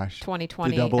your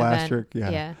 2020 the double event. asterisk.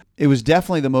 Yeah. It was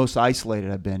definitely the most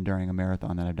isolated I've been during a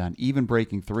marathon that I've done. Even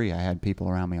breaking 3, I had people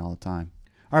around me all the time.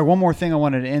 All right, one more thing I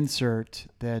wanted to insert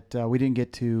that we didn't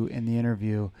get to in the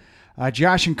interview.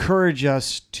 Josh encouraged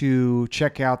us to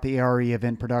check out the ARE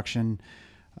Event Production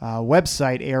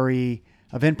website,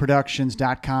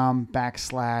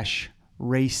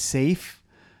 areeventproductions.com/racesafe.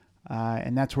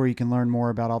 And that's where you can learn more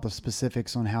about all the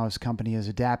specifics on how his company has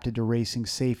adapted to racing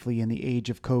safely in the age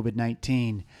of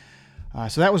COVID-19.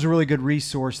 So that was a really good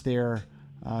resource there.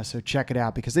 So check it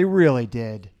out, because they really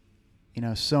did,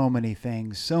 so many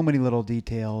things, so many little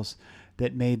details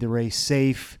that made the race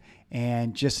safe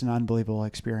and just an unbelievable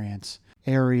experience.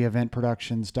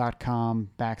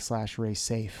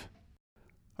 AREEeventproductions.com/racesafe.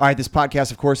 All right, this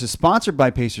podcast, of course, is sponsored by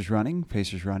Pacers Running.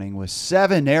 Pacers Running with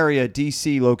 7 area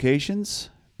DC locations.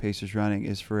 Pacers Running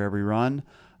is for every run.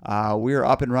 We are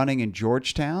up and running in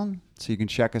Georgetown, so you can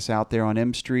check us out there on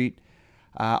M Street.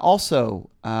 Also,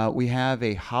 we have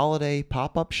a holiday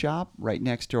pop-up shop right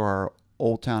next to our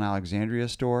Old Town Alexandria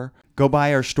store. Go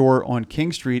by our store on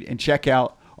King Street and check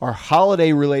out our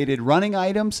holiday-related running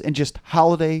items and just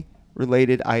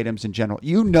holiday-related items in general.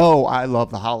 You know I love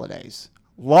the holidays.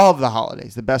 Love the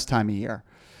holidays, the best time of year.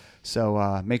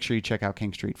 So make sure you check out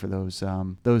King Street for those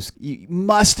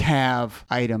must-have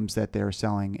items that they're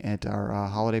selling at our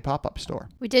holiday pop-up store.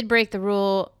 We did break the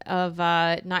rule of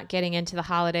not getting into the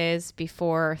holidays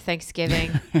before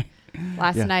Thanksgiving.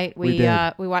 Last night we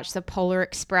watched the Polar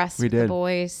Express with the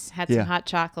boys, had some hot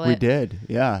chocolate. We did,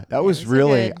 yeah. That was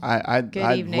really I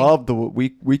loved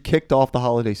we kicked off the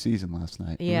holiday season last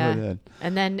night. Yeah, we really did.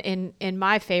 And then in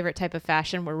my favorite type of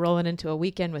fashion, we're rolling into a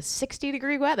weekend with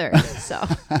 60-degree weather, so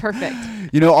perfect.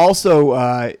 Also,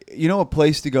 a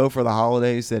place to go for the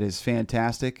holidays that is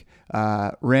fantastic.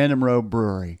 Random Road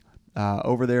Brewery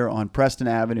over there on Preston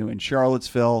Avenue in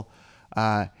Charlottesville.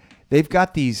 They've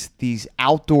got these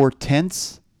outdoor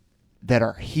tents that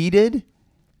are heated,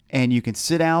 and you can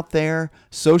sit out there,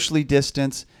 socially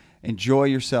distance, enjoy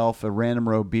yourself a Random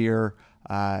Row beer.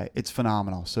 It's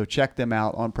phenomenal. So check them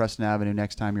out on Preston Avenue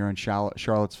next time you're in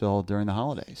Charlottesville during the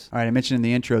holidays. All right, I mentioned in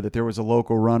the intro that there was a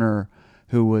local runner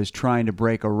who was trying to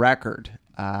break a record.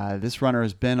 This runner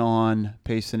has been on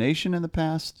Pace the Nation in the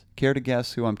past. Care to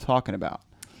guess who I'm talking about?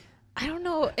 I don't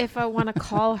know if I want to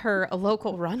call her a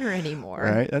local runner anymore.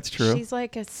 Right, that's true. She's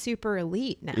like a super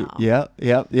elite now. Yeah.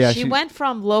 She went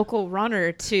from local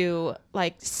runner to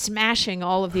like smashing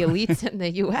all of the elites in the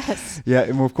U.S. Yeah,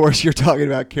 and of course you're talking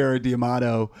about Cara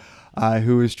D'Amato,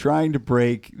 who is trying to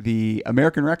break the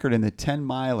American record in the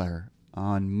 10-miler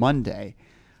on Monday.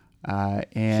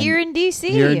 And here in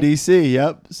D.C.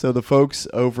 Yep. So the folks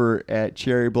over at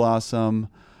Cherry Blossom,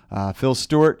 Phil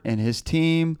Stewart and his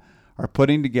team are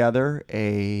putting together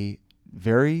a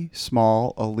very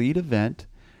small elite event.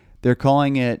 They're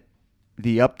calling it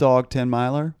the Updog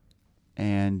 10-miler,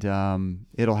 and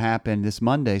it'll happen this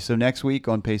Monday. So next week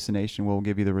on Pace the Nation, we'll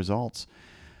give you the results.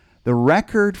 The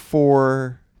record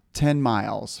for 10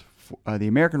 miles, the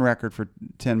American record for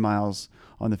 10 miles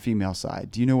on the female side,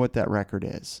 do you know what that record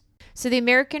is? So the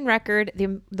American record,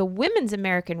 the women's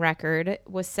American record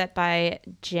was set by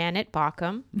Janet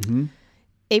Baucom. Mm-hmm.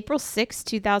 April 6,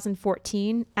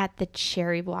 2014 at the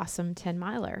Cherry Blossom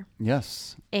 10-miler.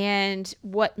 Yes. And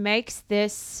what makes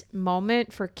this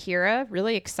moment for Kira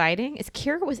really exciting is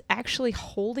Kira was actually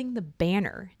holding the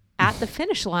banner at the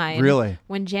finish line. Really?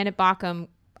 When Janet Baucom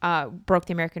broke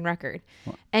the American record.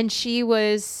 And she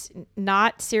was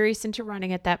not serious into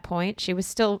running at that point. She was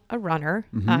still a runner.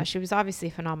 Mm-hmm. She was obviously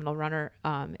a phenomenal runner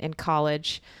in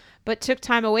college, but took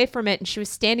time away from it, and she was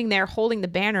standing there holding the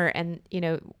banner. And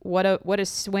what a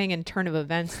swing and turn of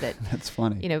events that that's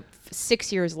funny.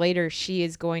 6 years later, she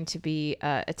is going to be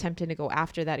attempting to go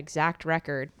after that exact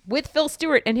record with Phil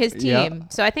Stewart and his team. Yeah.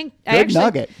 So I think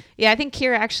nugget. Yeah, I think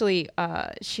Kira actually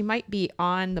she might be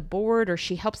on the board, or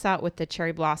she helps out with the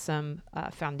Cherry Blossom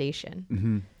Foundation.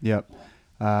 Mm-hmm. Yep.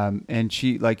 And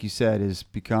she, like you said, has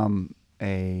become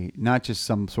not just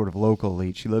some sort of local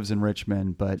elite. She lives in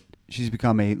Richmond, but she's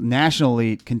become a national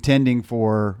elite contending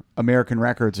for American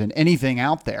records and anything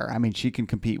out there. I mean, she can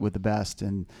compete with the best.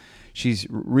 And she's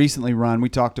recently run, we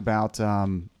talked about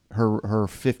her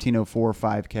 1504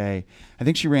 5K. I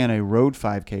think she ran a road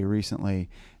 5K recently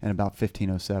and about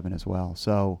 1507 as well.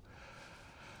 So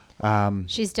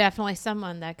she's definitely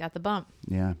someone that got the bump.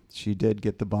 Yeah, she did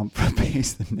get the bump from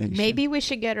Pace the Nation. Maybe we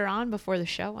should get her on before the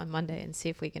show on Monday and see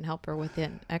if we can help her with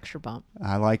an extra bump.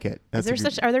 I like it.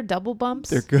 Are there double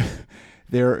bumps? They're good.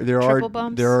 There Triple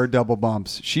bumps? There are double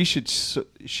bumps. She should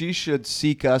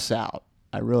seek us out.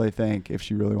 I really think, if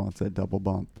she really wants that double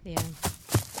bump. Yeah.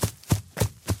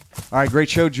 All right, great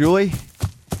show, Julie.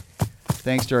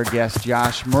 Thanks to our guest,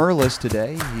 Josh Merlis,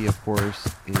 today. He, of course,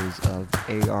 is of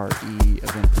ARE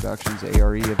Event Productions,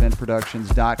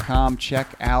 areeventproductions.com.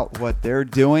 Check out what they're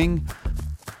doing.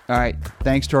 All right,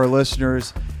 thanks to our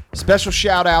listeners. Special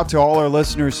shout out to all our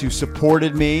listeners who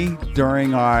supported me during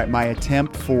my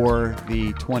attempt for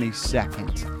the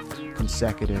 22nd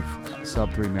consecutive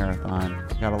Sub-3 marathon.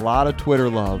 Got a lot of Twitter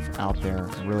love out there.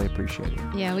 I really appreciate it.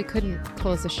 Yeah, we couldn't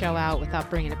close the show out without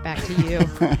bringing it back to you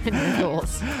and your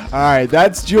goals. All right,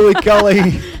 that's Julie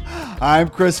Cully. I'm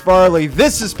Chris Farley.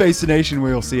 This is Pace the Nation.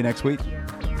 We will see you next week.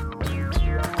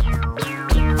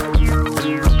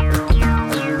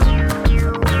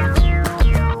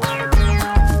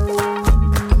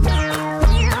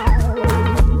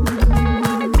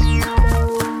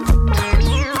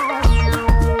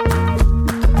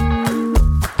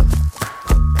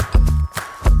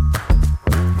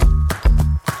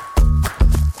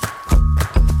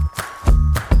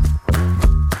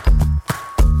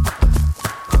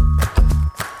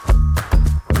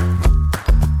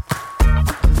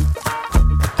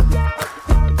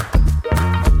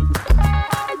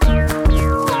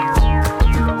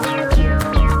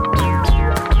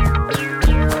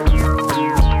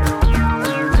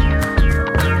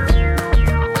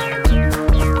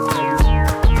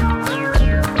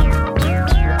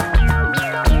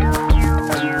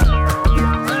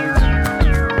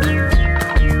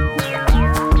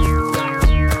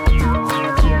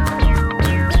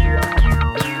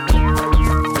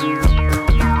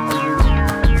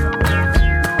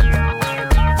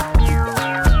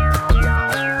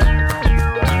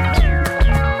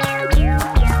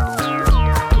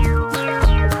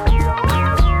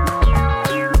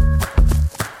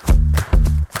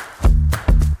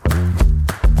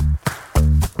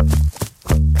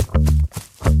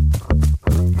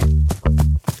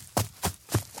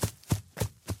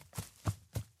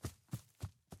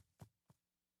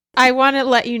 I want to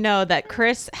let you know that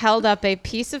Chris held up a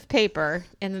piece of paper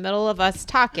in the middle of us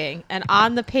talking, and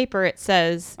on the paper it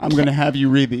says, I'm going to have you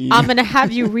read the email. I'm going to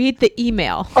have you read the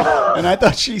email. And I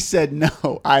thought she said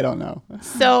no. I don't know.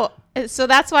 So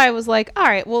that's why I was like, all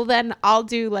right, well then I'll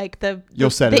do like You'll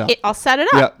set it up. I'll set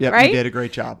it up. Yep, right? You did a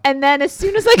great job. And then as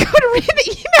soon as I go to read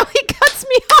the email, he cuts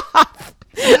me off.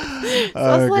 So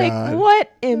I was like, God.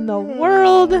 what in the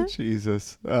world?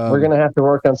 Jesus. We're going to have to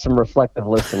work on some reflective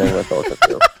listening with both of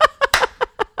you.